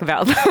want to talk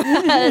about.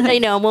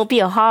 I won't be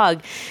a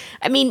hog.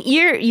 I mean,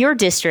 your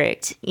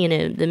district,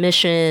 the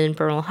Mission,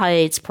 Bernal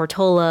Heights,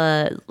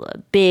 Portola,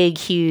 big,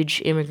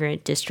 huge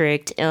immigrant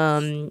district,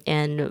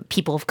 and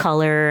people of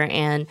color,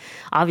 and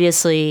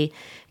obviously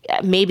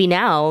maybe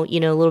now, a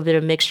little bit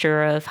of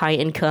mixture of high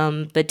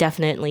income, but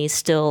definitely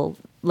still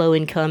low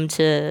income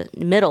to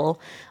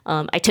middle.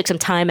 I took some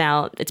time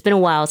out. It's been a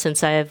while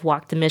since I've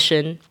walked the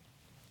Mission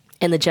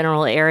in the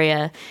general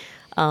area.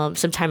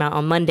 Some time out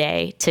on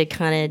Monday to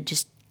kind of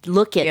just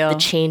look at the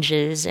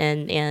changes,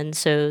 and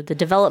so the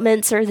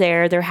developments are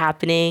there, they're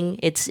happening.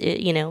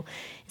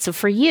 So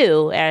for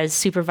you as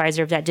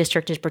supervisor of that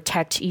district to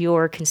protect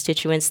your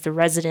constituents, the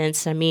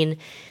residents, I mean,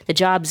 the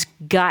job's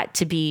got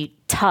to be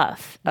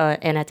tough,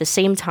 and at the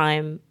same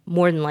time,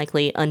 more than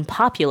likely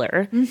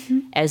unpopular,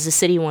 as the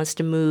city wants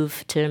to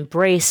move to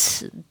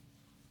embrace,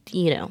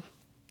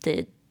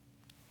 the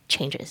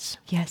changes.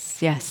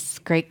 Yes.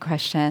 Great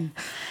question.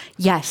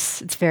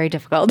 Yes, it's very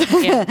difficult.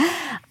 Yeah.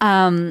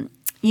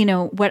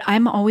 What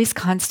I'm always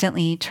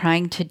constantly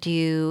trying to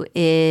do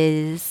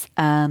is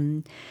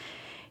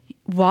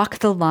walk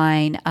the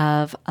line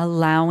of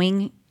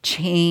allowing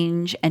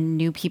change and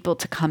new people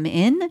to come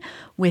in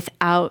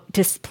without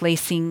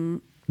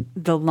displacing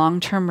the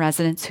long-term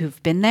residents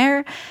who've been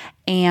there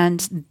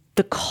and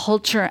the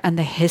culture and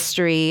the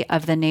history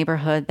of the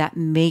neighborhood that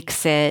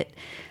makes it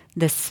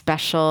the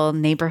special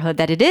neighborhood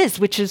that it is,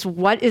 which is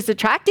what is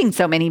attracting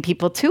so many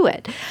people to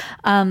it.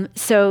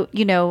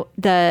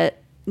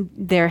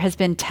 There has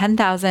been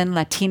 10,000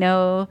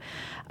 Latino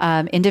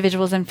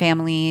individuals and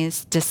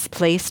families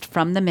displaced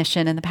from the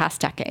Mission in the past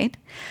decade.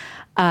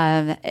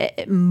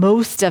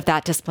 Most of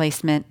that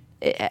displacement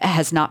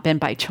has not been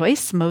by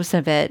choice. Most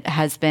of it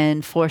has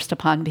been forced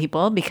upon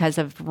people because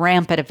of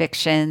rampant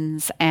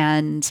evictions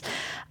and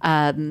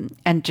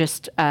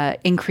just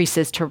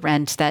increases to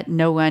rent that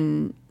no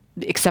one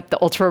except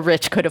the ultra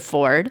rich could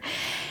afford.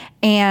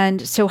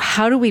 And so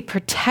how do we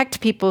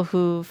protect people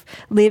who've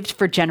lived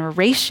for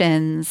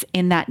generations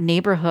in that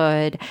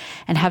neighborhood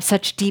and have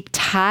such deep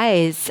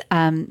ties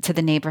to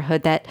the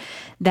neighborhood that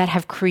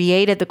have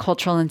created the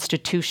cultural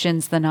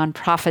institutions, the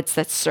nonprofits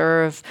that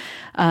serve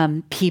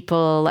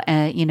people,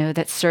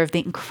 that serve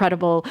the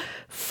incredible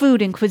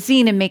food and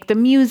cuisine and make the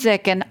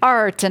music and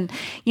art. And,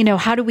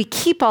 how do we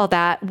keep all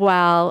that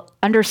while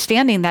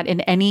understanding that in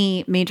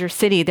any major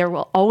city, there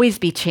will always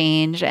be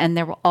change and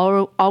there will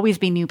always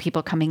be new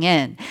people coming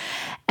in.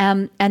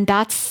 And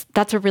that's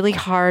a really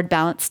hard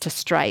balance to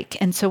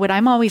strike. And so what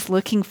I'm always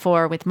looking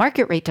for with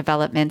market rate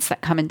developments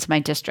that come into my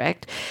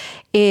district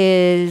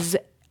is,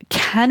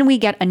 can we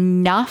get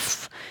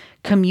enough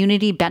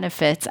community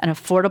benefits and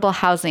affordable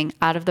housing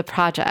out of the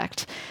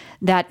project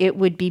that it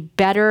would be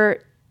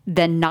better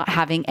than not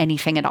having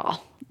anything at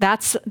all?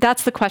 That's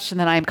the question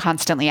that I'm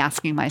constantly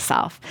asking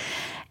myself.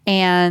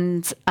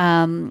 And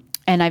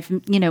I've,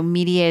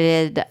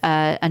 mediated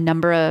a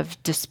number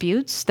of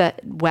disputes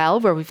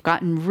where we've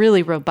gotten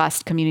really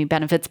robust community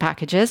benefits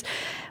packages,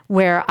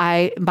 where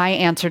my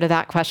answer to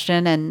that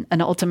question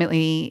and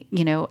ultimately,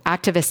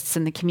 activists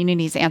in the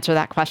communities answer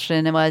that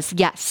question was,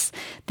 yes,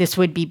 this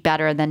would be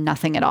better than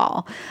nothing at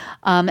all.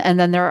 And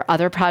then there are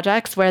other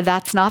projects where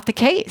that's not the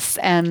case.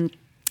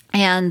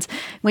 And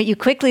what you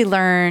quickly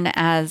learn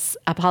as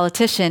a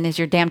politician is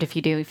you're damned if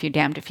you do, if you're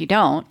damned if you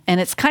don't.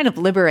 And it's kind of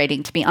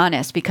liberating, to be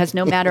honest, because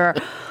no matter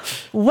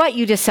what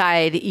you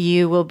decide,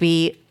 you will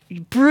be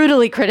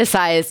brutally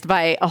criticized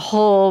by a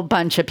whole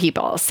bunch of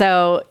people.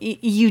 So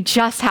you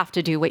just have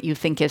to do what you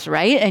think is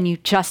right. And you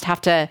just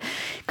have to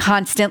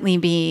constantly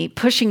be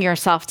pushing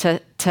yourself to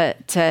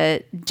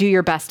do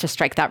your best to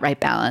strike that right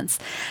balance.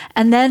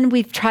 And then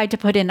we've tried to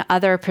put in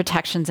other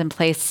protections in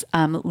place,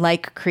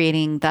 like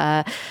creating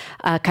the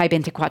Calle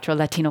 24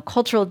 Latino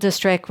Cultural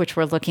District, which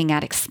we're looking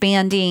at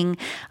expanding,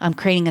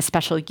 creating a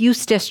special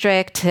use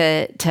district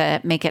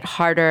to make it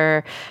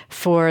harder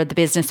for the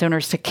business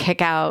owners to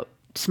kick out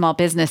small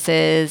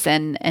businesses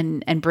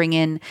and bring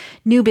in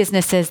new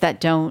businesses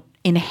that don't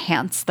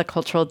enhance the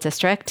cultural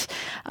district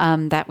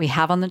that we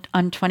have on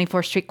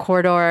 24th Street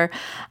corridor.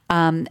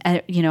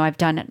 I've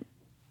done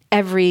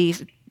every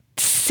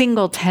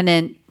single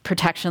tenant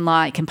protection law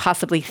I can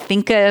possibly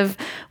think of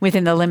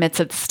within the limits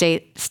of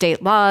the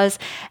state laws.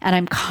 And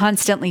I'm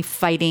constantly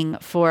fighting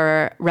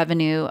for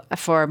revenue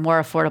for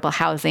more affordable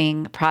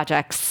housing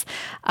projects,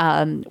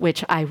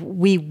 which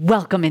we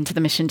welcome into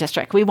the Mission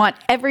District. We want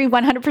every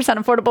 100%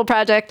 affordable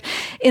project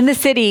in the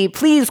city.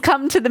 Please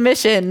come to the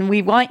Mission.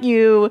 We want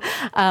you,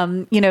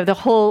 the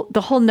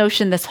whole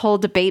notion, this whole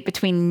debate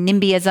between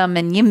NIMBYism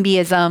and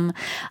YIMBYism.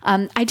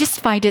 I just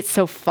find it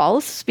so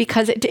false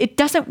because it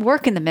doesn't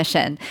work in the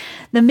Mission.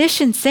 The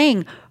Mission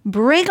saying,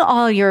 bring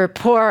all your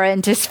poor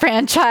and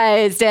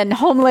disfranchised and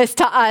homeless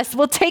to us.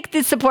 We'll take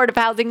the supportive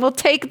housing. We'll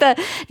take the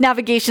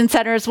navigation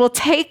centers. We'll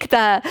take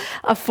the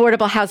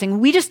affordable housing.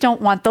 We just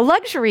don't want the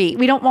luxury.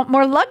 We don't want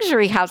more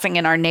luxury housing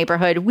in our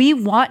neighborhood. We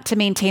want to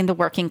maintain the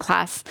working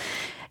class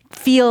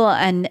feel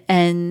and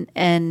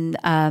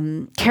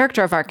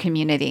character of our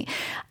community.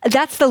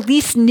 That's the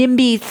least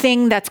NIMBY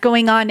thing that's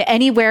going on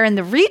anywhere in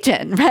the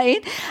region,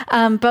 right?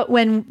 But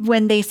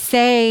when they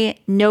say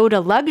no to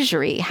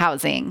luxury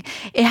housing,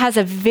 it has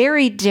a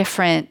very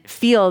different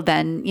feel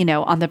than,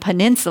 on the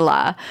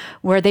peninsula,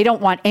 where they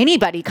don't want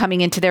anybody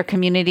coming into their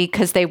community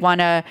because they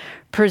want to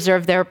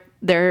preserve their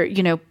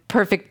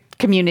perfect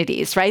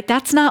communities, right?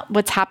 That's not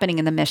what's happening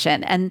in the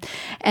Mission.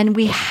 And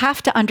we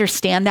have to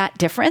understand that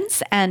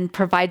difference and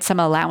provide some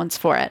allowance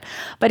for it.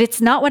 But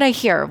it's not what I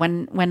hear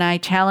when I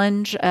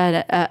challenge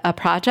a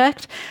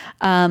project,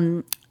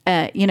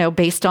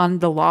 based on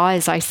the law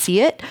as I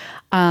see it.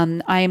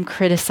 I am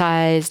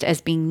criticized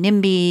as being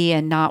NIMBY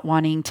and not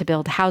wanting to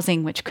build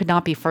housing, which could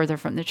not be further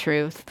from the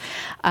truth.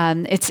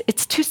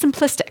 It's too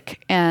simplistic,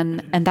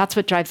 and that's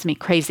what drives me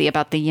crazy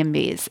about the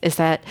YIMBYs, is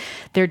that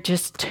they're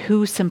just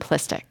too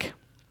simplistic.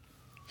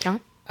 John?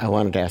 I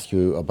wanted to ask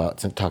you about,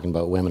 talking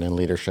about women in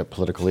leadership,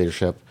 political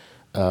leadership.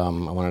 I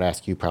wanted to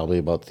ask you probably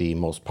about the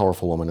most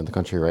powerful woman in the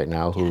country right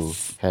now, who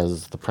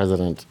has the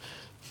president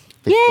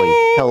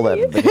basically held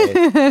at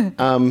the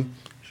bay.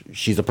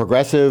 She's a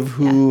progressive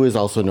who is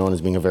also known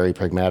as being a very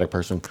pragmatic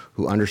person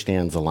who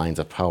understands the lines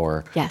of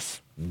power.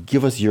 Yes.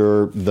 Give us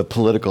the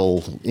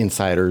political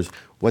insiders.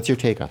 What's your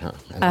take on her?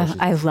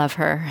 I love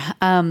her.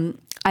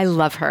 I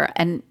love her.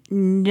 And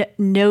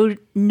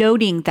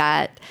noting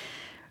that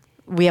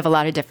we have a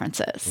lot of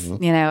differences.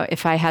 Mm-hmm.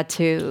 If I had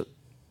to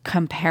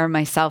compare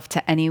myself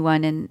to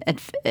anyone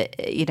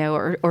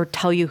or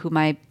tell you who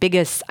my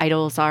biggest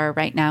idols are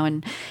right now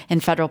in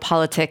federal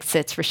politics,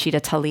 it's Rashida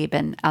Tlaib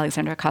and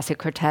Alexandria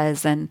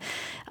Ocasio-Cortez and,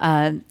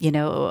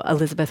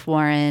 Elizabeth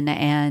Warren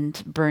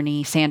and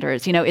Bernie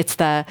Sanders. It's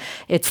the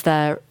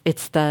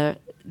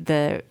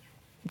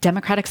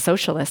Democratic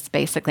Socialists,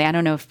 basically. I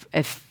don't know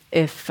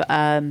if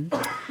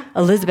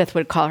Elizabeth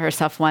would call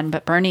herself one,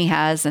 but Bernie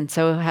has, and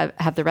so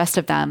have the rest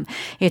of them.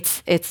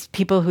 It's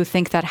people who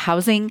think that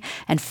housing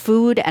and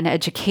food and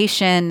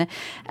education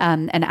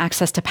and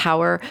access to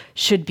power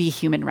should be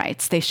human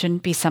rights. They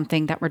shouldn't be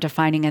something that we're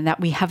defining, and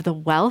that we have the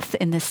wealth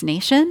in this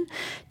nation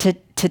to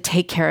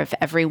take care of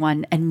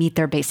everyone and meet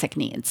their basic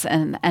needs.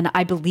 And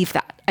I believe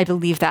that. I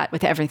believe that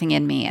with everything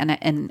in me,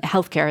 and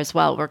healthcare as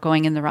well. We're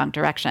going in the wrong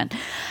direction.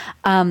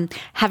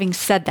 Having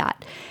said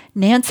that,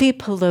 Nancy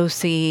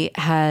Pelosi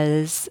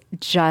has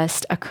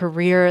just a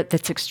career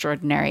that's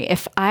extraordinary.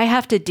 If I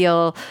have to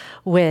deal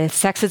with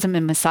sexism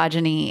and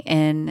misogyny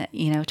in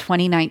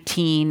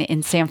 2019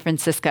 in San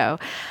Francisco,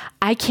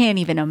 I can't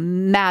even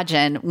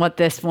imagine what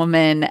this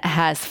woman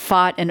has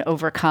fought and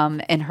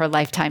overcome in her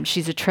lifetime.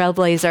 She's a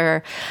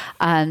trailblazer.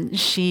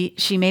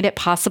 She made it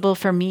possible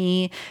for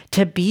me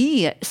to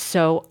be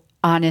so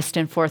honest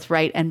and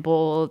forthright and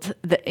bold,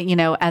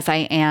 as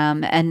I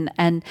am.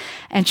 And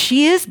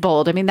she is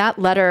bold. I mean, that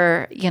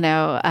letter,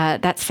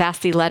 that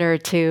sassy letter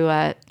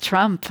to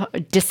Trump,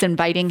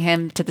 disinviting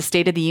him to the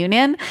State of the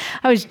Union,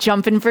 I was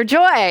jumping for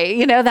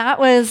joy. That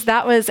was,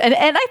 and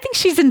I think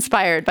she's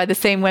inspired by the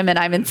same women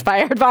I'm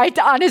inspired by.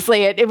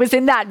 Honestly, it was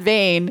in that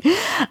vein.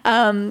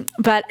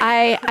 But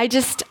I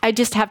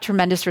just have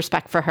tremendous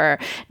respect for her.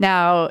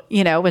 Now,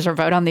 was her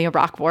vote on the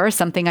Iraq War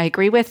something I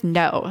agree with?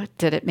 No.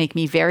 Did it make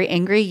me very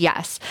angry? Yes.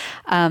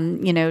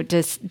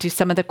 Do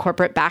some of the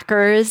corporate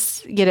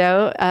backers,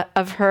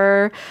 of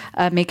her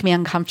make me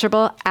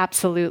uncomfortable?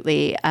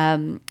 Absolutely.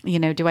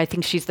 Do I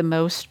think she's the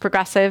most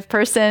progressive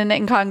person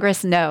in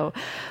Congress? No.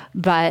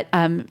 But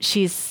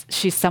she's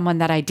someone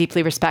that I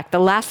deeply respect. The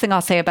last thing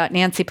I'll say about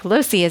Nancy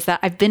Pelosi is that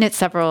I've been at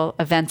several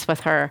events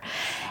with her,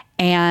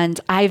 and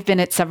I've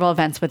been at several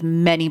events with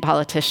many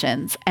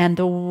politicians. And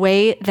the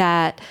way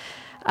that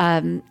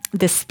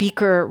the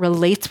speaker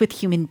relates with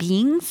human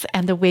beings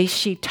and the way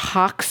she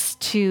talks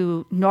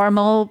to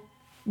normal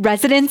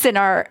residents in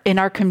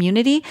our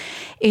community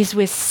is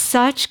with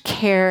such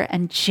care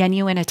and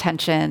genuine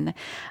attention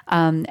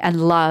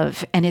and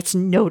love, and it's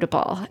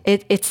notable.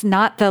 It's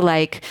not the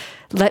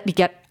let me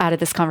get out of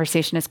this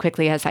conversation as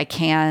quickly as I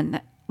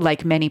can,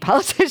 like many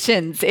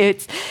politicians.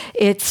 It's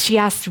she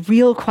asks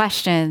real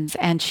questions,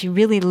 and she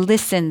really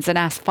listens and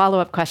asks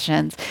follow-up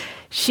questions.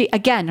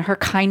 Her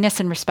kindness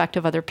and respect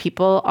of other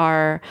people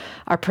are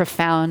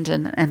profound,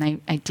 and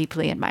I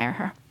deeply admire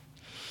her.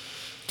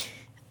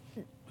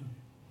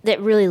 that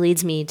really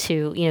leads me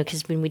to,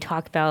 because when we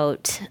talk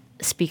about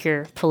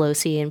Speaker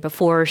Pelosi and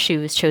before she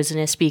was chosen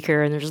as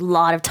speaker, and there's a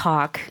lot of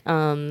talk,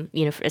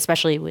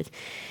 especially with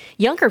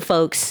younger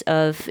folks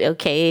of,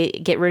 okay,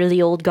 get rid of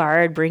the old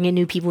guard, bring in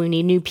new people. We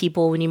need new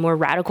people. We need more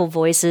radical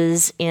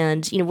voices.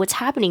 And, what's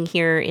happening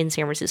here in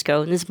San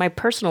Francisco, and this is my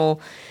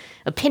personal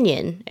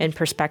opinion and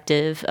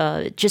perspective,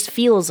 it just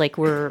feels like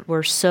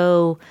we're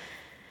so...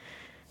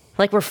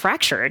 like we're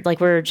fractured, like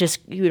we're just,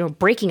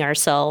 breaking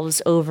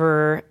ourselves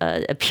over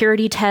a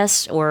purity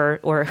test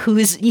or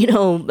who's,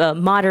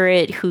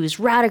 moderate, who's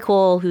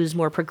radical, who's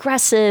more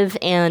progressive.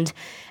 And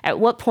at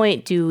what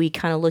point do we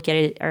kind of look at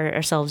it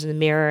ourselves in the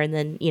mirror? And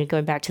then,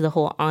 going back to the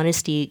whole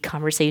honesty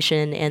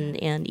conversation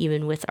and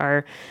even with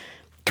our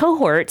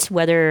cohorts,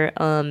 whether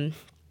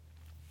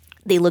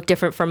they look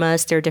different from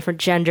us, they're a different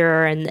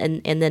gender, and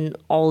then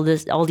all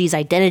these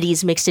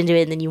identities mixed into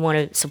it, and then you want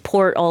to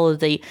support all of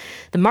the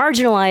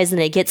marginalized,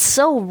 and it gets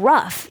so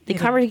rough. The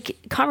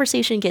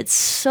conversation gets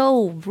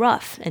so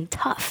rough and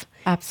tough.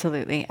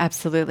 Absolutely.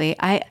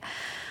 I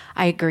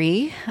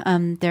agree.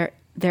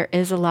 There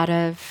is a lot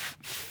of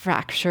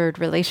fractured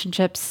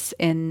relationships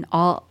in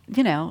all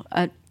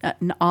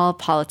in all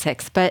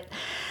politics, but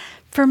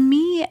for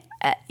me,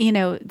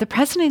 the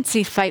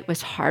presidency fight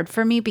was hard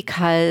for me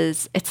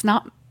because it's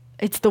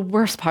the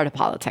worst part of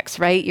politics,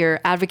 right? You're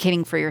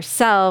advocating for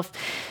yourself.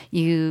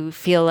 You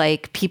feel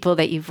like people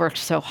that you've worked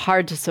so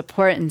hard to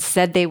support and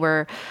said they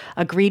were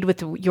agreed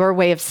with your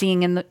way of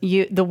seeing in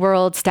the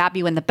world stab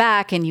you in the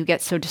back, and you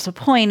get so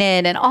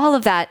disappointed and all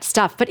of that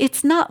stuff. But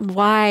it's not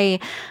why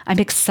I'm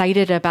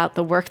excited about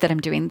the work that I'm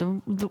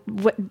doing.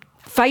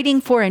 Fighting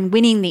for and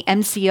winning the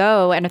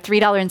MCO and a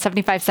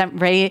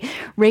 $3.75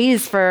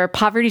 raise for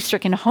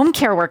poverty-stricken home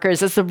care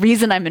workers is the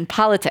reason I'm in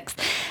politics.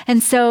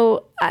 And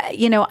so,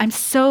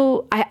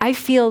 I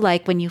feel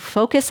like when you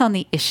focus on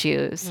the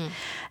issues,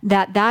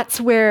 that's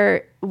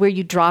where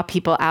you draw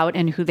people out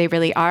and who they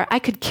really are. I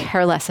could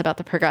care less about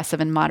the progressive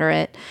and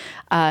moderate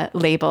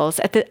labels.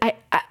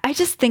 I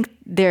just think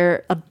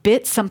they're a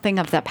bit something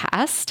of the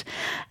past,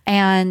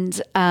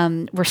 and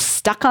we're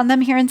stuck on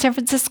them here in San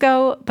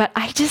Francisco. But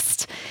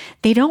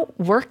they don't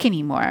work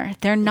anymore.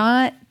 They're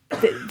not.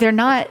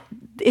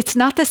 It's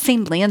not the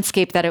same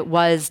landscape that it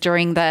was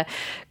during the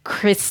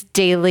Chris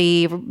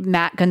Daly,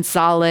 Matt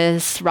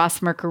Gonzalez, Ross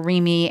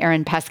Mercarimi,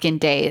 Aaron Peskin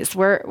days.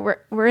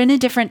 We're in a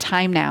different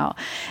time now,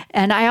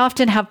 and I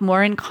often have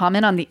more in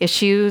common on the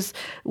issues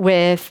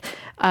with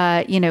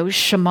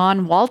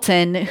Shaman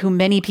Walton, who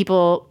many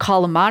people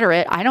call a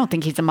moderate. I don't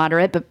think he's a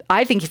moderate, but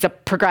I think he's a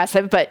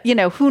progressive. But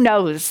who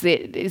knows?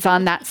 Is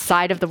on that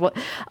side of the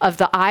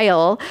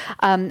aisle.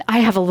 I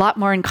have a lot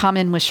more in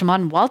common with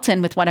Shaman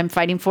Walton with what I'm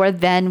fighting for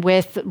than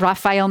with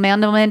Raphael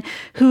Mandelman,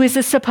 who is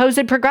a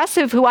supposed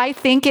progressive, who I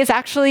think is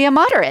actually a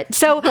moderate.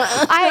 So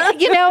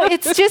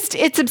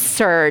it's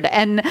absurd,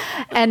 and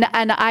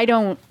I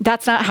don't.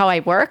 That's not how I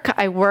work.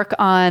 I work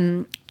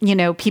on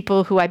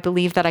people who I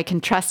believe that I can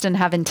trust and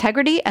have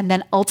integrity, and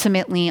then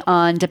ultimately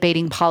on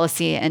debating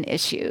policy and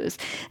issues.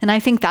 And I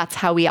think that's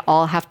how we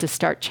all have to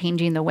start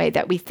changing the way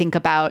that we think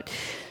about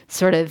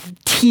sort of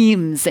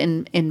teams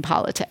in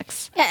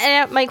politics.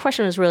 Yeah, and my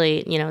question was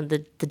really,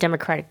 the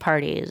Democratic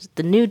Party. Is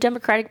the new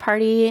Democratic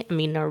Party,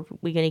 are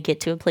we going to get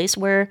to a place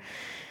where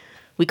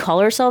we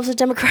call ourselves a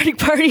Democratic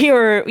Party,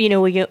 or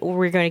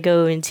we're going to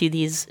go into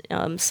these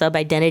sub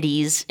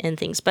identities and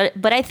things? But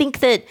I think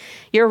that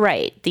you're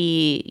right.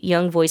 The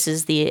young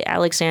voices, the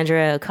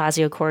Alexandra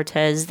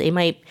Ocasio-Cortez, they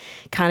might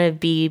kind of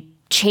be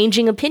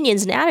changing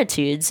opinions and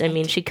attitudes.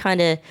 She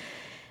kind of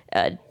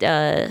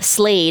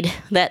slayed.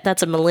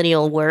 That's a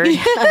millennial word. Who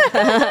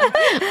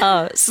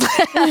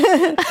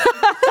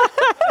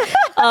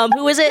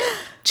was it?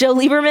 Joe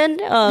Lieberman,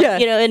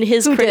 in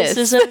his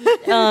criticism,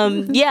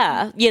 and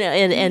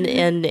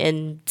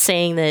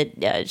saying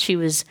that she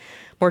was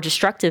more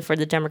destructive for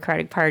the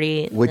Democratic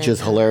Party, which is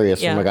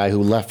hilarious from a guy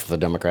who left the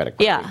Democratic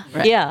Party. Yeah,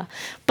 right. Yeah.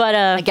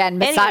 But again,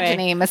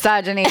 misogyny.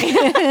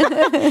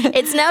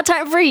 It's now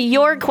time for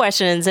your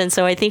questions, and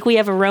so I think we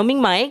have a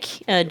roaming mic.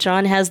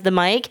 John has the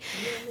mic.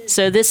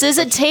 So this is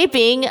a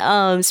taping.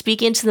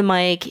 Speak into the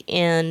mic,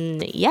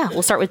 and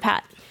we'll start with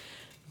Pat.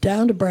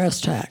 Down to brass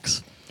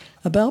tacks.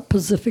 About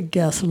Pacific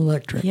Gas and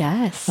Electric.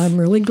 Yes. I'm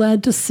really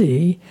glad to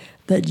see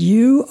that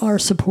you are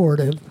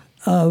supportive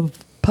of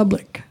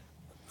public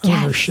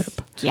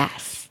ownership.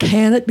 Yes.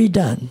 Can it be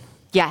done?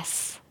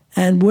 Yes.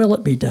 And will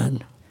it be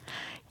done?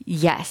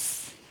 Yes.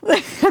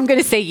 I'm going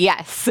to say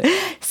yes.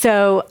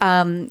 So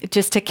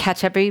just to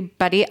catch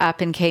everybody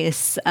up in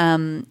case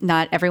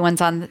not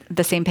everyone's on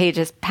the same page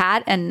as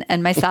Pat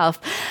and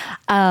myself.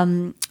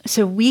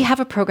 So we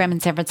have a program in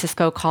San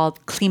Francisco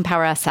called Clean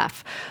Power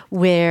SF,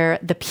 where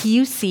the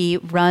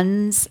PUC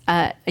runs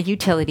a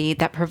utility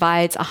that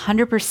provides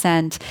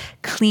 100%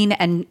 clean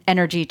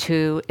energy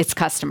to its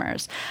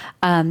customers.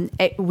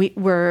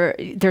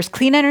 There's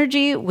clean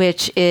energy,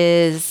 which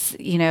is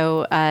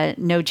no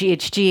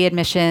GHG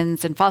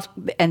emissions and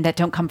that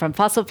don't come from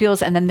fossil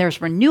fuels, and then there's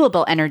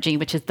renewable energy,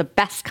 which is the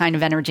best kind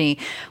of energy,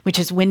 which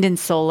is wind and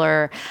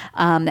solar,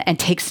 and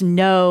takes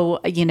no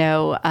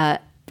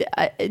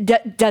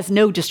does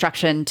no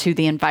destruction to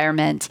the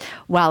environment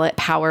while it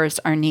powers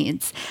our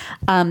needs.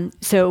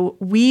 So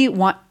we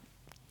want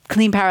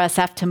Clean Power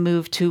SF to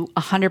move to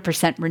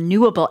 100%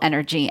 renewable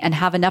energy and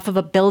have enough of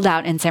a build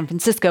out in San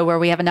Francisco where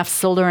we have enough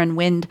solar and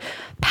wind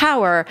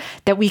power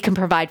that we can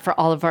provide for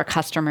all of our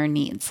customer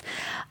needs.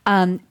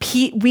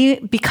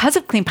 Because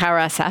of Clean Power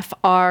SF,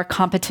 our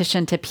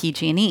competition to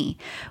PG&E.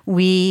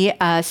 We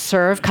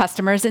serve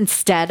customers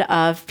instead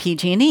of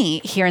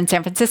PG&E here in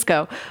San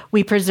Francisco.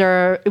 We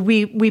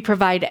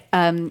provide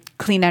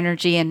clean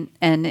energy and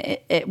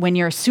when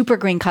you're a super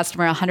green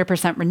customer,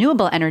 100%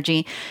 renewable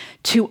energy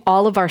to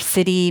all of our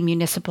city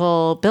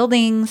municipal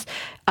buildings,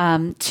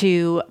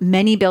 to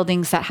many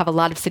buildings that have a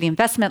lot of city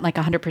investment, like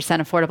 100%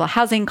 affordable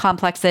housing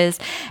complexes,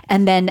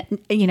 and then,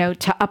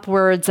 to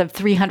upwards of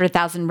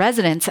 300,000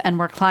 residents, and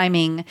we're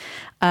climbing,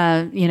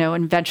 and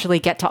eventually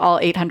get to all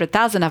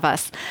 800,000 of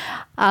us.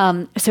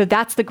 So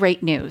that's the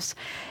great news.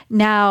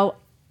 Now,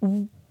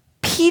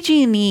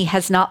 PG&E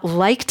has not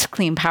liked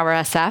Clean Power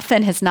SF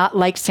and has not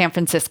liked San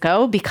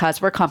Francisco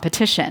because we're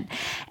competition.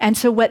 And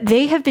so what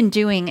they have been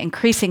doing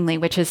increasingly,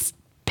 which has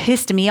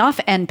pissed me off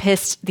and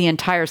pissed the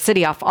entire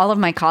city off, all of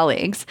my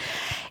colleagues,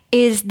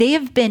 is they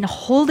have been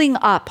holding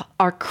up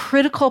our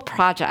critical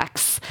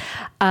projects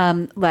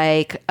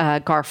like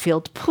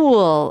Garfield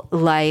Pool,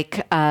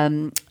 like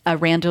a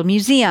Randall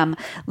Museum,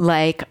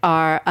 like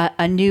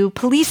a new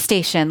police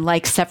station,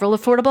 like several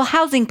affordable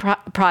housing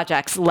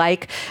projects,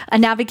 like a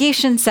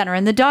navigation center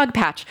in the dog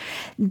patch,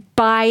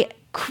 by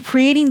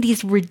creating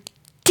these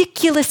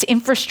ridiculous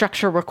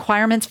infrastructure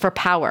requirements for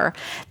power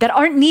that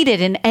aren't needed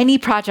in any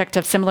project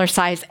of similar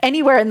size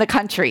anywhere in the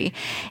country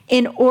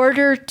in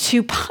order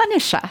to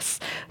punish us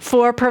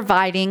for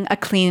providing a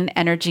clean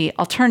energy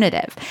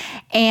alternative.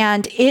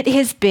 And it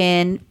has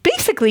been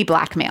basically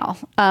blackmail.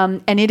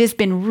 And it has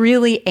been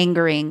really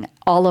angering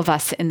all of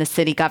us in the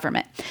city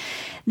government.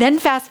 Then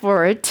fast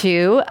forward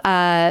to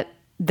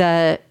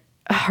the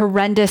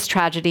horrendous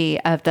tragedy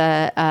of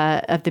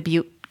the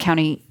Butte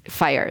County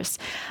fires.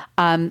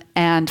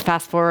 And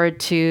fast forward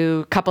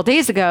to a couple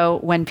days ago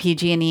when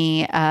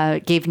PG&E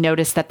gave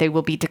notice that they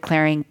will be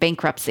declaring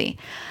bankruptcy.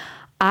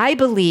 I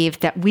believe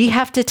that we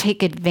have to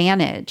take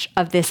advantage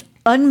of this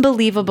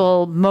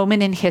unbelievable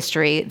moment in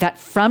history that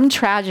from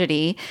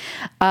tragedy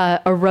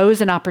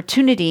arose an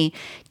opportunity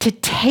to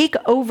take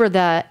over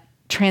the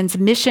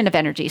transmission of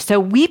energy. So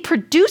we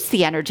produce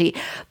the energy,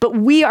 but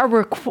we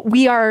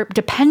are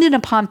dependent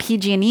upon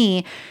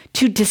PG&E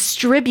to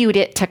distribute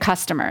it to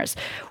customers.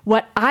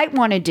 What I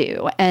want to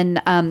do,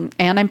 and I'm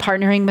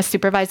partnering with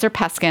Supervisor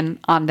Peskin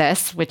on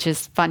this, which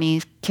is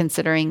funny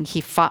considering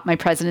he fought my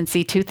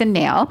presidency tooth and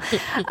nail.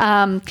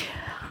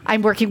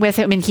 I'm working with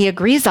him and he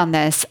agrees on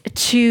this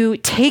to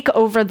take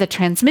over the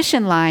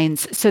transmission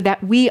lines so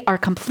that we are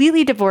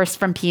completely divorced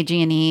from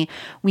PG&E.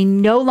 We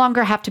no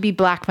longer have to be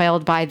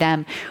blackmailed by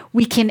them.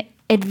 We can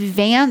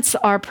advance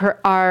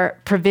our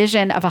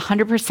provision of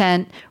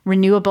 100%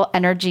 renewable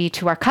energy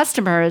to our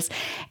customers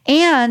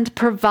and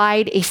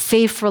provide a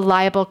safe,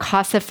 reliable,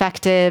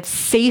 cost-effective,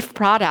 safe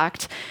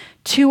product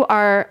to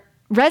our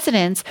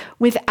residents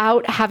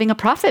without having a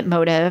profit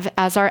motive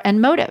as our end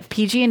motive.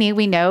 PG&E,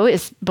 we know,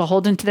 is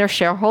beholden to their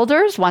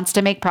shareholders, wants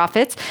to make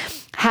profits,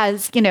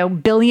 has,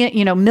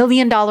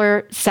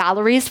 million-dollar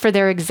salaries for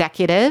their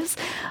executives.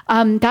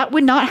 That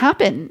would not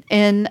happen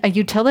in a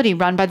utility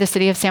run by the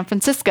city of San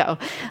Francisco.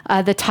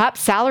 The top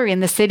salary in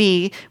the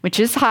city, which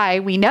is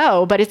high, we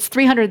know, but it's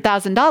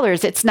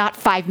 $300,000. It's not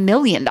 $5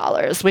 million,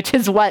 which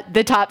is what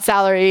the top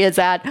salary is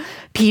at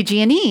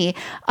PG&E.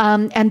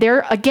 And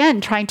they're,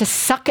 again, trying to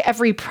suck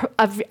every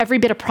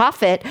bit of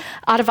profit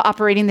out of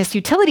operating this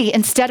utility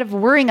instead of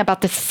worrying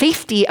about the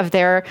safety of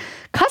their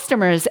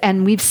customers.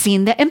 And we've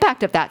seen the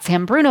impact of that.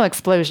 San Bruno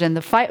explosion,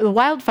 the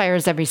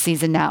wildfires every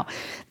season now.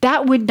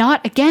 That would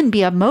not, again,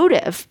 be a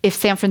motive if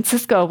San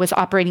Francisco was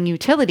operating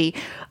utility.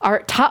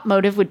 Our top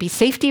motive would be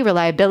safety,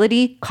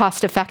 reliability,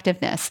 cost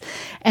effectiveness.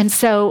 And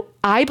so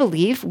I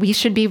believe we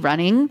should be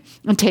running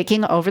and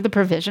taking over the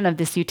provision of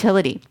this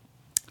utility.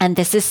 And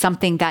this is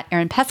something that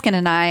Aaron Peskin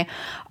and I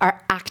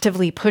are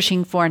actively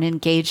pushing for and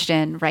engaged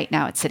in right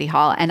now at City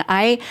Hall. And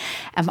I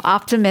am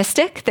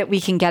optimistic that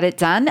we can get it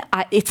done.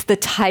 It's the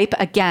type,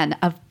 again,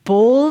 of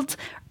bold,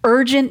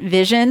 urgent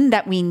vision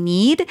that we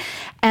need.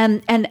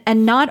 And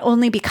not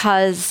only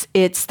because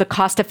it's the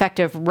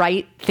cost-effective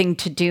right thing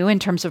to do in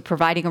terms of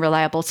providing a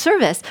reliable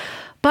service,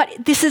 but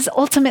this is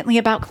ultimately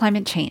about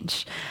climate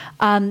change.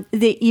 We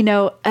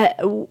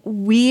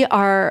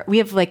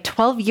have like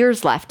 12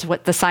 years left,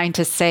 what the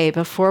scientists say,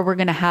 before we're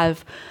going to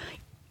have,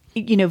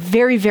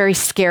 very, very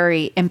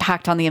scary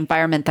impact on the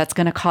environment that's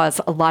going to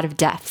cause a lot of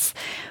deaths.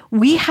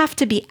 We have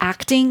to be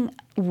acting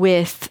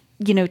with,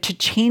 to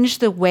change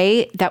the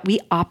way that we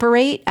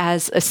operate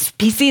as a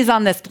species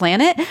on this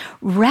planet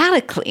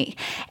radically.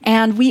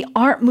 And we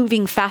aren't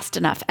moving fast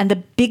enough. And the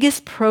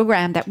biggest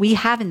program that we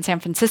have in San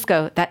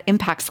Francisco that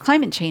impacts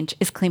climate change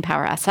is Clean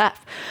Power SF.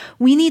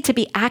 We need to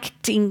be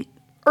acting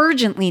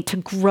urgently to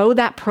grow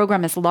that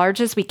program as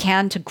large as we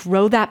can, to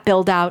grow that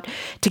build out,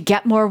 to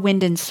get more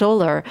wind and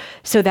solar,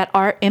 so that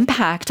our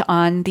impact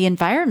on the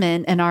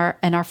environment and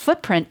our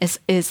footprint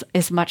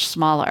is much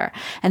smaller.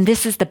 And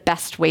this is the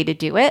best way to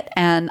do it.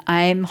 And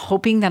I'm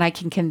hoping that I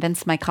can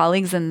convince my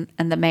colleagues and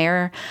the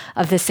mayor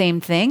of the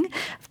same thing.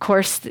 Of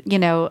course,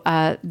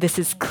 this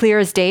is clear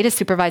as day to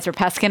Supervisor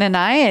Peskin and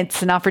I.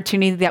 It's an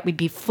opportunity that we'd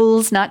be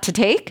fools not to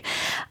take.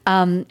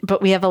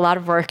 But we have a lot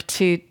of work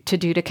to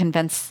do to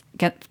convince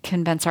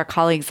our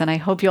colleagues, and I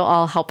hope you'll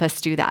all help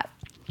us do that.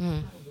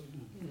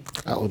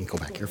 Let me go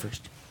back here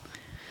first.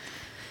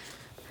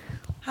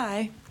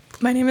 Hi,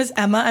 my name is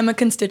Emma. I'm a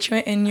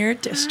constituent in your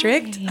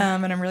district,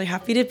 and I'm really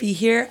happy to be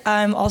here.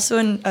 I'm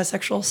also a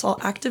sexual assault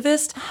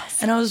activist,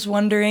 and I was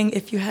wondering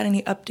if you had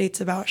any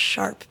updates about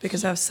SHARP,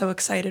 because I was so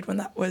excited when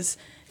that was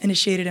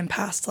initiated and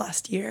passed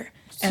last year,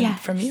 and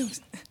from you.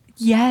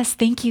 Yes,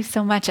 thank you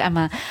so much,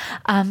 Emma.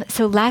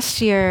 So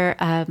last year,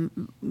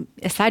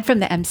 aside from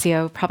the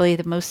MCO, probably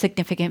the most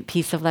significant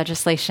piece of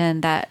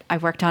legislation that I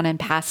worked on and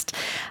passed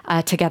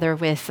together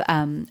with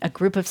a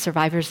group of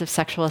survivors of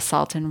sexual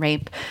assault and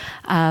rape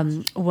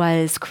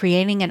was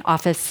creating an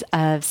Office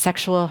of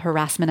Sexual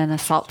Harassment and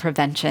Assault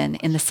Prevention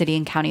in the city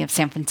and county of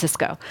San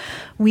Francisco.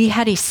 We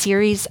had a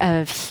series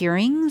of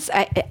hearings.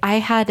 I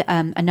had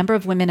a number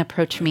of women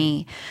approach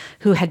me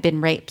who had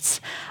been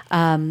raped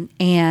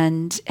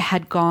and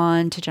had gone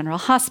to General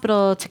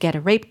Hospital to get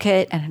a rape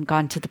kit and had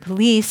gone to the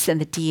police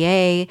and the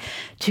DA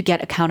to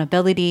get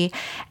accountability,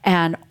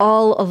 and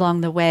all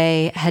along the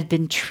way had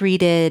been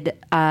treated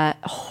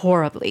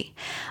horribly,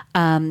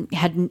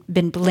 had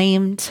been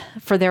blamed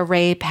for their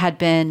rape, had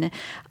been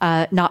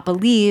not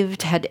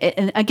believed,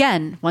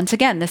 and once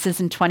again, this is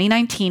in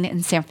 2019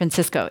 in San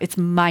Francisco. It's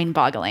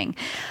mind-boggling.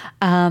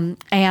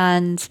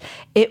 And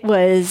it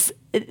was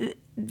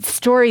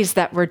stories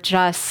that were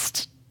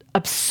just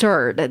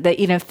absurd,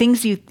 that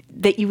things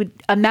that you would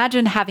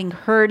imagine having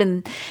heard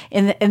in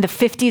the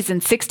 50s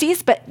and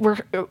 60s, but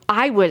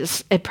I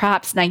was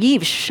perhaps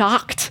naive,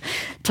 shocked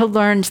to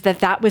learn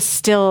that was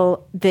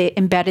still the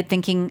embedded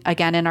thinking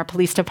again in our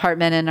police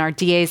department and our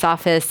DA's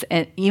office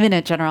and even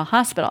at General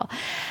Hospital.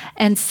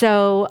 And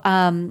so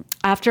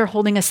after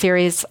holding a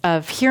series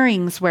of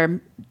hearings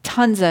where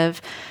tons of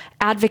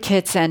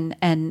advocates and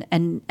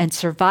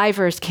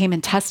survivors came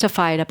and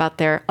testified about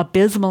their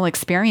abysmal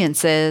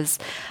experiences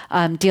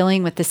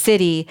dealing with the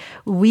city,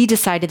 we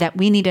decided that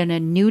we needed a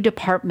new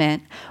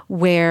department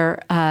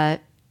where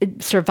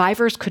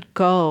survivors could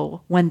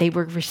go when they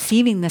were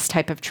receiving this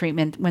type of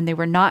treatment, when they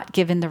were not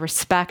given the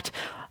respect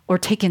or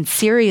taken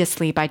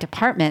seriously by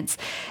departments,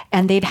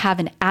 and they'd have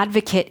an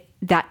advocate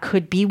that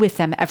could be with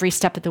them every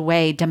step of the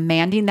way,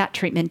 demanding that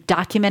treatment,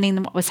 documenting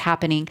what was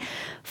happening,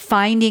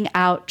 finding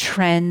out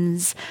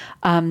trends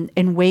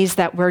in ways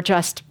that we're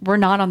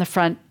not on the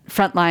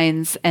front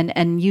lines,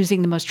 and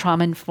using the most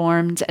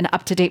trauma-informed and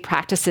up-to-date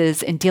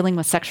practices in dealing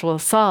with sexual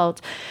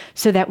assault,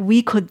 so that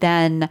we could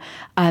then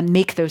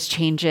make those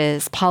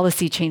changes,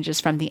 policy changes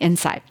from the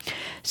inside.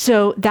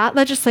 So that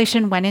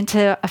legislation went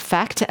into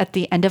effect at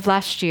the end of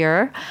last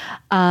year,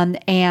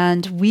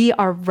 and we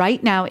are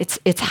right now,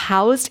 it's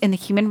housed in the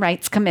Human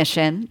Rights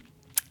Commission.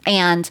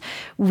 And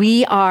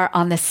we are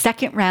on the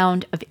second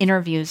round of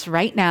interviews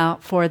right now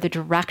for the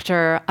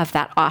director of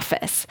that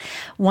office.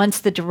 Once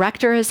the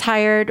director is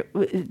hired,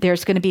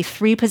 there's going to be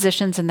 3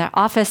 positions in that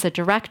office: a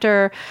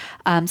director,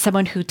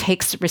 someone who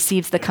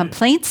receives the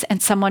complaints,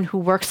 and someone who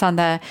works on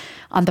the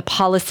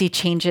policy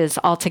changes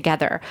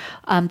altogether.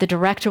 The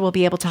director will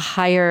be able to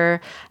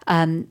hire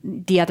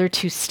the other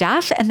 2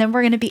 staff, and then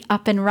we're going to be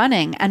up and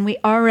running. And we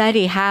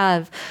already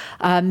have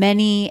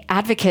many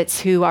advocates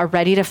who are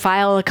ready to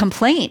file a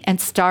complaint and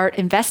start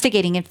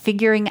investigating and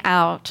figuring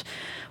out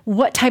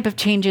what type of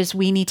changes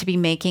we need to be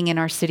making in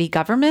our city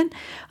government,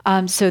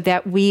 so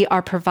that we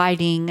are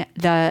providing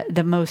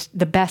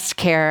the best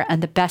care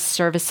and the best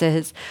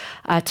services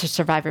to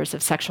survivors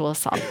of sexual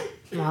assault.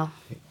 Wow.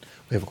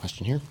 We have a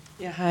question here.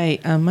 Yeah, hi.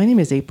 My name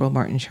is April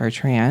Martin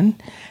Chartrand,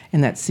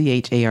 and that's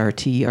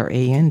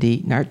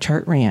CHARTRAND, not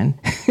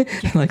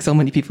Chartran, like so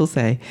many people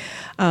say.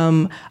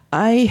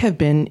 I have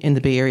been in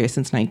the Bay Area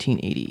since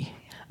 1980.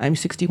 I'm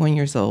 61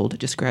 years old,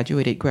 just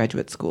graduated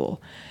graduate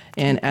school.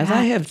 And as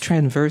I have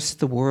traversed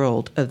the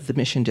world of the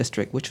Mission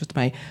District, which was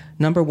my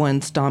number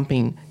one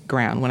stomping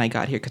ground when I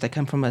got here, because I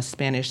come from a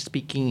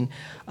Spanish-speaking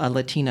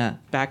Latina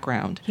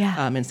background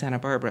in Santa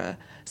Barbara.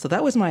 So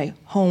that was my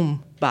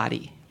home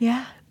body.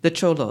 Yeah. The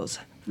cholos,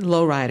 the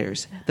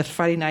lowriders, the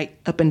Friday night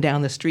up and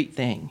down the street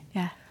thing.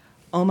 Yeah.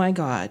 Oh my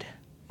God,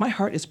 my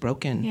heart is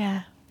broken.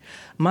 Yeah.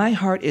 My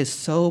heart is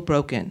so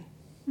broken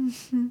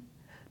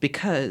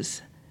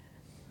because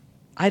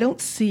I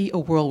don't see a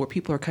world where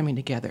people are coming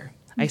together.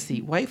 I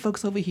see white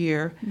folks over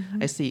here.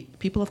 I see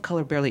people of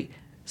color barely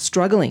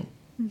struggling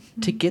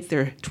to get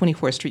their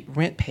 24th Street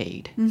rent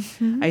paid.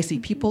 I see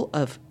people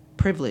of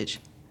privilege,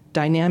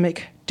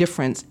 dynamic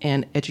difference,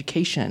 and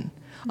education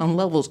on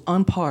levels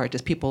on par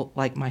as people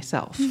like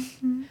myself.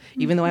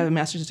 Even though I have a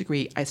master's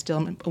degree, I still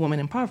am a woman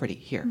in poverty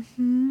here.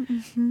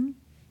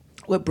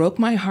 What broke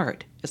my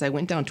heart is I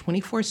went down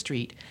 24th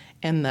Street,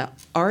 and the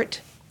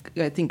art,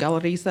 I think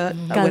Galerisa,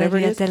 whatever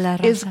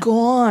it is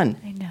gone.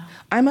 I know.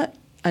 I'm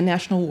a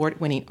national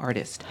award-winning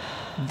artist.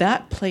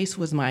 That place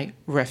was my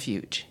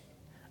refuge.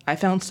 I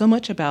found so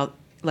much about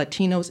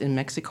Latinos in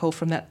Mexico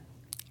from that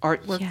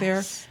artwork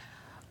there.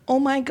 Oh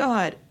my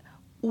God,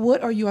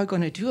 what are you all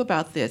going to do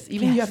about this?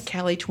 Even you have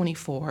Calais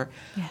 24.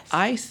 Yes.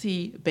 I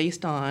see,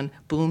 based on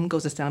Boom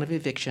Goes the Sound of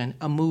Eviction,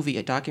 a movie,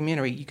 a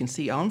documentary you can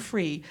see on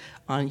free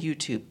on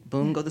YouTube,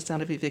 Boom Goes the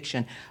Sound of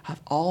Eviction,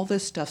 have all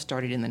this stuff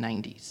started in the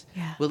 90s.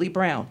 Yeah. Willie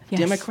Brown, Yes.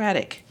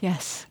 Democratic.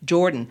 Yes.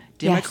 Jordan,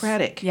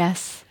 Democratic.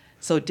 Yes.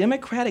 So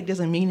democratic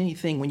doesn't mean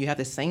anything when you have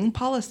the same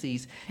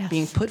policies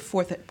being put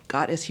forth that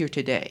got us here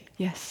today.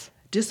 Yes.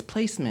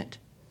 Displacement,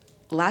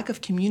 lack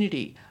of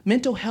community,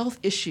 mental health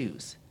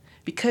issues,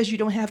 because you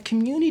don't have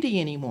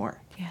community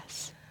anymore.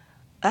 Yes.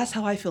 That's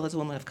how I feel as a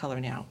woman of color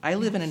now. I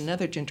live in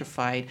another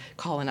gentrified,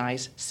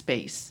 colonized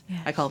space.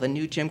 Yes. I call it the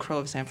new Jim Crow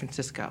of San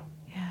Francisco.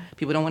 Yeah.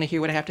 People don't want to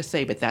hear what I have to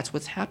say, but that's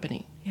what's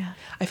happening. Yeah.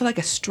 I feel like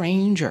a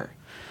stranger.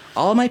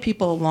 All my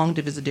people along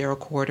the Visadero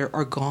corridor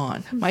are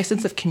gone. My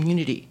sense of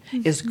community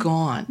is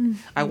gone.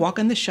 I walk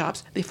in the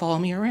shops, they follow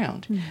me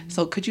around.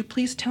 So could you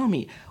please tell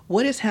me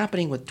what is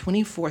happening with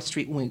 24th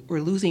Street when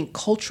we're losing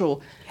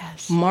cultural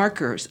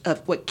markers of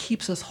what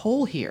keeps us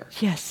whole here?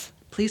 Yes.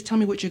 Please tell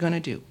me what you're going to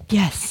do.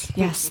 Yes.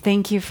 Yes.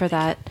 Thank you for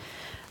that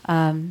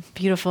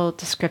beautiful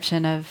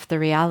description of the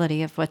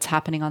reality of what's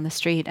happening on the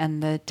street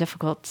and the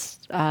difficult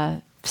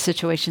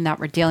situation that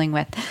we're dealing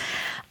with.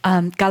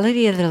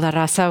 Galeria de la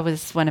Raza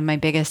was one of my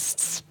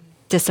biggest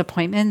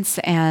disappointments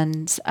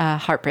and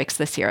heartbreaks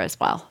this year as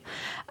well.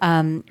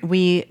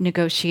 We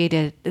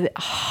negotiated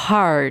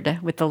hard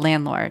with the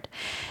landlord,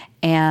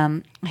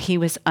 and he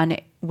was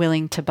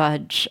unwilling to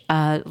budge.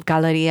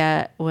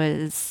 Galeria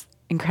was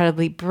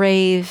incredibly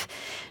brave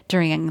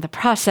during the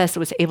process. It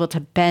was able to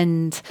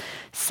bend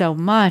so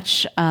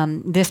much.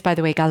 This, by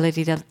the way,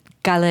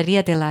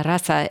 Galeria de la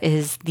Raza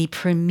is the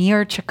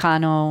premier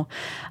Chicano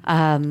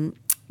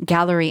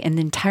gallery in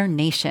the entire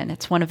nation.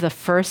 It's one of the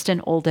first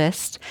and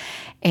oldest,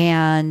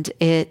 and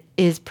it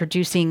is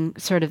producing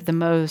sort of the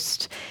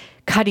most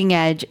cutting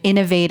edge,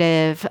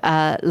 innovative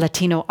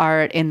Latino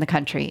art in the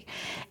country.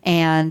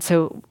 And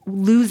so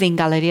losing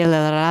Galeria de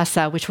la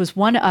Raza, which was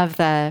one of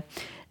the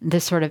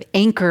sort of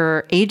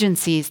anchor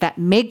agencies that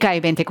make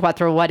Calle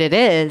 24 what it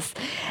is,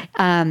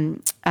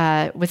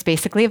 was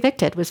basically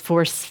evicted, was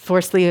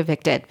forcibly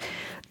evicted.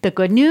 The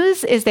good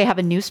news is they have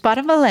a new spot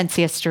on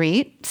Valencia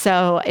Street.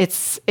 So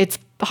it's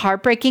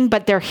heartbreaking,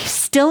 but they're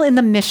still in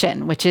the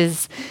mission, which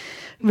is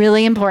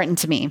really important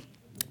to me.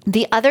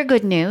 The other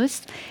good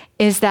news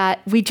is that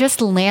we just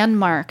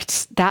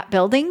landmarked that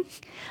building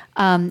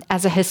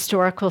as a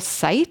historical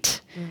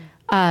site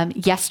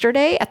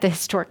yesterday at the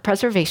Historic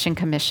Preservation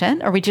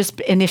Commission, or we just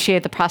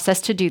initiated the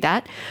process to do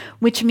that,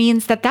 which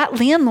means that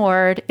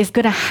landlord is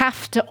going to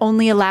have to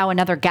only allow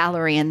another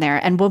gallery in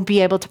there and won't be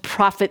able to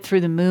profit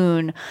through the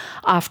moon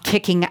off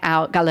kicking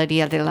out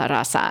Galeria de la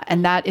Raza.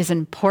 And that is an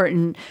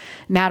important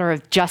matter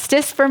of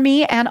justice for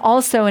me, and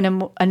also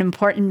an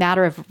important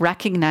matter of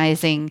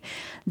recognizing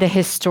the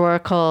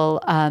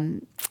historical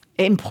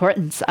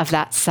importance of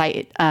that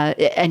site.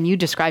 And you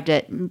described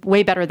it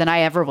way better than I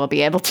ever will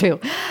be able to.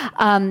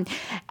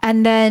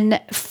 And then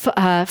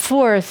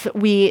fourth,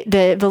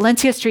 the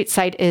Valencia Street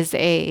site is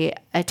a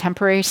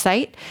temporary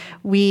site.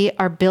 We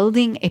are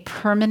building a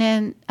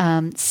permanent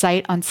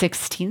site on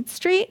 16th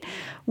Street,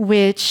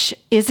 which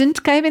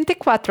isn't Calle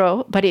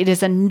 24, but it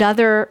is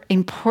another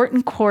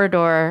important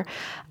corridor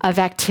of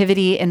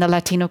activity in the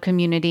Latino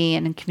community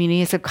and in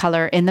communities of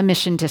color in the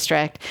Mission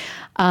District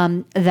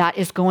that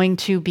is going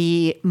to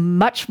be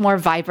much more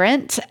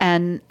vibrant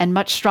and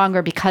much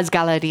stronger because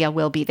Galeria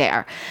will be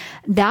there.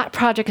 That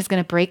project is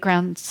going to break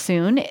ground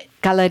soon.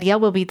 Galeria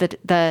will be the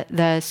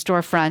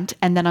storefront,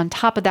 and then on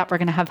top of that, we're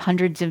going to have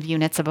hundreds of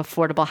units of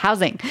affordable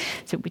housing,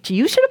 so which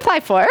you should apply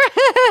for.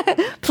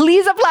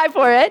 Please apply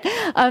for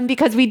it,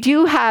 because we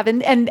do have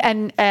and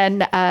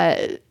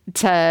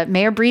to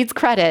Mayor Breed's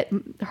credit,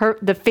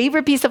 the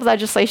favorite piece of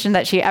legislation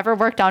that she ever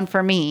worked on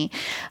for me,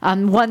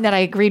 one that I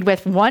agreed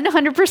with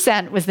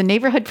 100%, was the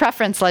neighborhood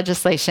preference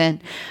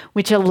legislation,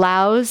 which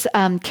allows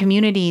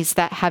communities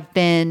that have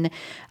been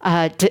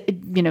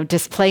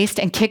displaced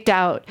and kicked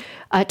out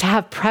to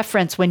have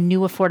preference when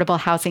new affordable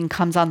housing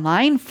comes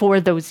online for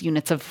those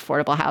units of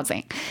affordable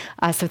housing.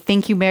 So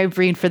thank you, Mary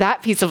Breed, for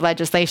that piece of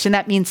legislation.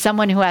 That means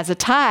someone who has a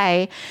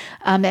tie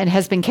and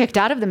has been kicked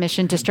out of the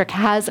Mission District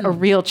has a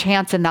real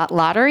chance in that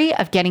lottery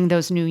of getting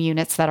those new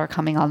units that are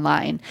coming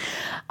online.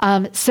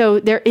 So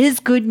there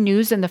is good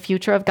news in the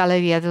future of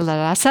Galeria de la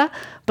Raza,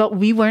 but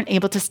we weren't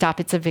able to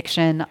stop its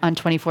eviction on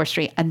 24th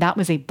Street, and that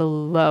was a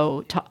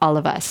blow to all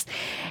of us.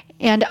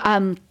 And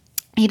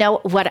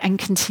what I'm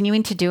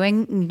continuing to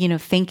doing,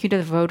 thank you to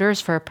the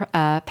voters for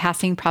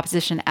passing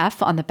Proposition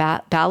F on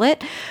the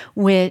ballot,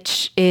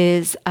 which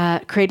is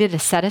created a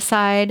set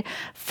aside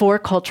for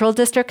cultural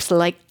districts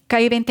like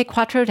Calle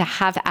 24 to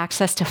have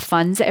access to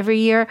funds every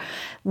year,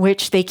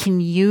 which they can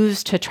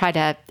use to try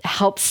to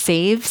help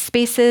save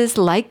spaces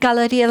like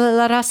Galeria de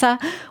la Raza.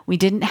 We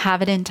didn't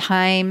have it in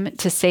time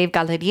to save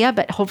Galeria,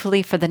 but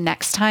hopefully for the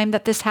next time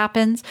that this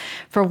happens,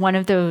 for one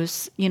of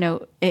those,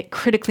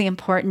 critically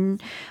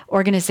important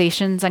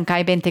organizations on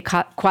Calle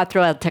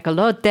 24, El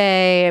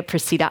Tecolote,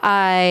 Presida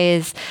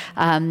Eyes,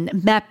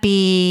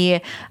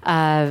 MEPI,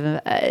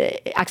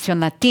 Acción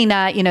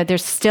Latina,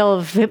 there's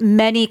still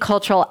many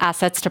cultural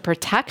assets to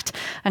protect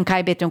on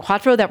Calle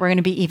 24 that we're going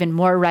to be even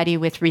more ready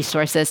with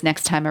resources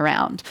next time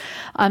around.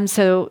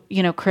 So,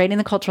 creating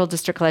the cultural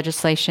district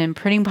legislation,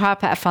 putting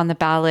Prop F on the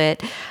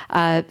ballot,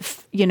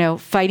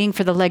 fighting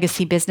for the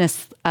legacy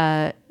business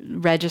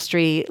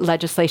registry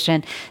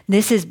legislation.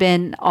 This has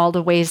been all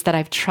the ways that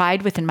I've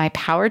tried within my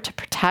power to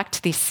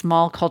protect these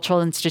small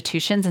cultural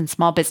institutions and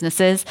small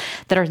businesses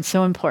that are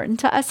so important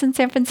to us in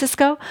San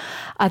Francisco.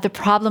 The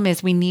problem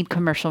is we need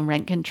commercial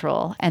rent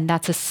control, and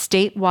that's a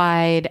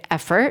statewide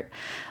effort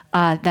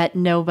that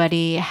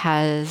nobody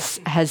has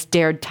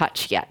dared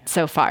touch yet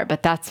so far,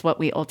 but that's what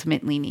we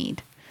ultimately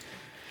need.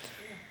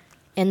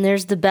 And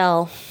there's the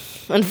bell.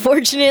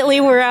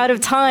 Unfortunately, we're out of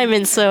time,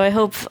 and so I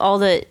hope all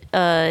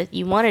that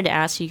you wanted to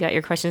ask, you got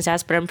your questions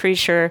asked, but I'm pretty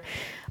sure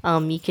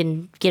you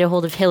can get a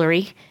hold of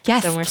Hillary.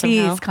 Yes, somewhere, please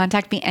somehow.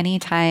 contact me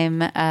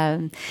anytime.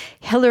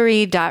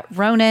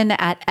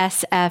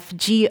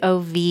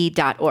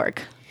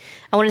 Hillary.Ronen@sfgov.org.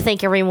 I want to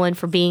thank everyone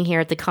for being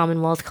here at the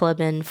Commonwealth Club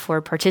and for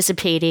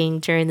participating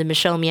during the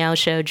Michelle Meow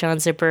Show, John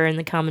Zipper and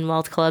the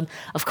Commonwealth Club.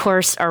 Of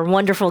course, our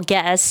wonderful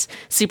guest,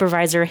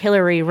 Supervisor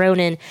Hillary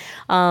Ronen.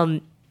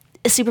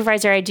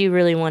 Supervisor, I do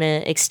really want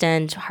to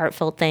extend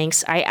heartfelt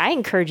thanks. I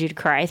encourage you to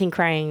cry. I think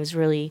crying is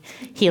really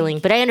healing.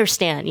 But I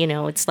understand,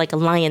 it's like a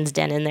lion's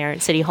den in there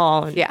at City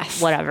Hall and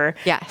whatever.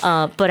 Yes.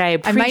 But I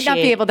appreciate... I might not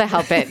be able to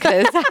help it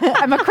because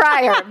I'm a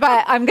crier,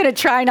 but I'm going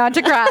to try not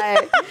to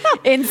cry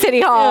in City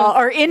Hall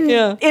or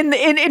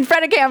in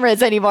front of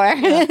cameras anymore.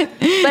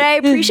 But I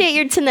appreciate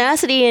your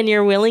tenacity and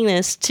your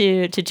willingness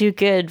to do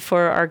good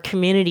for our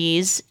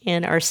communities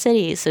and our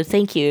cities. So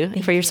thank you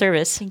for your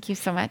service. Thank you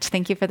so much.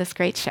 Thank you for this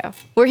great show.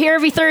 We're here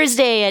every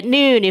Thursday at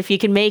noon. If you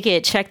can make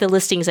it, check the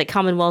listings at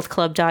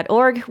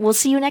commonwealthclub.org. We'll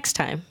see you next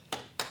time.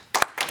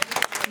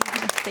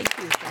 Thank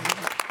you so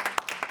much.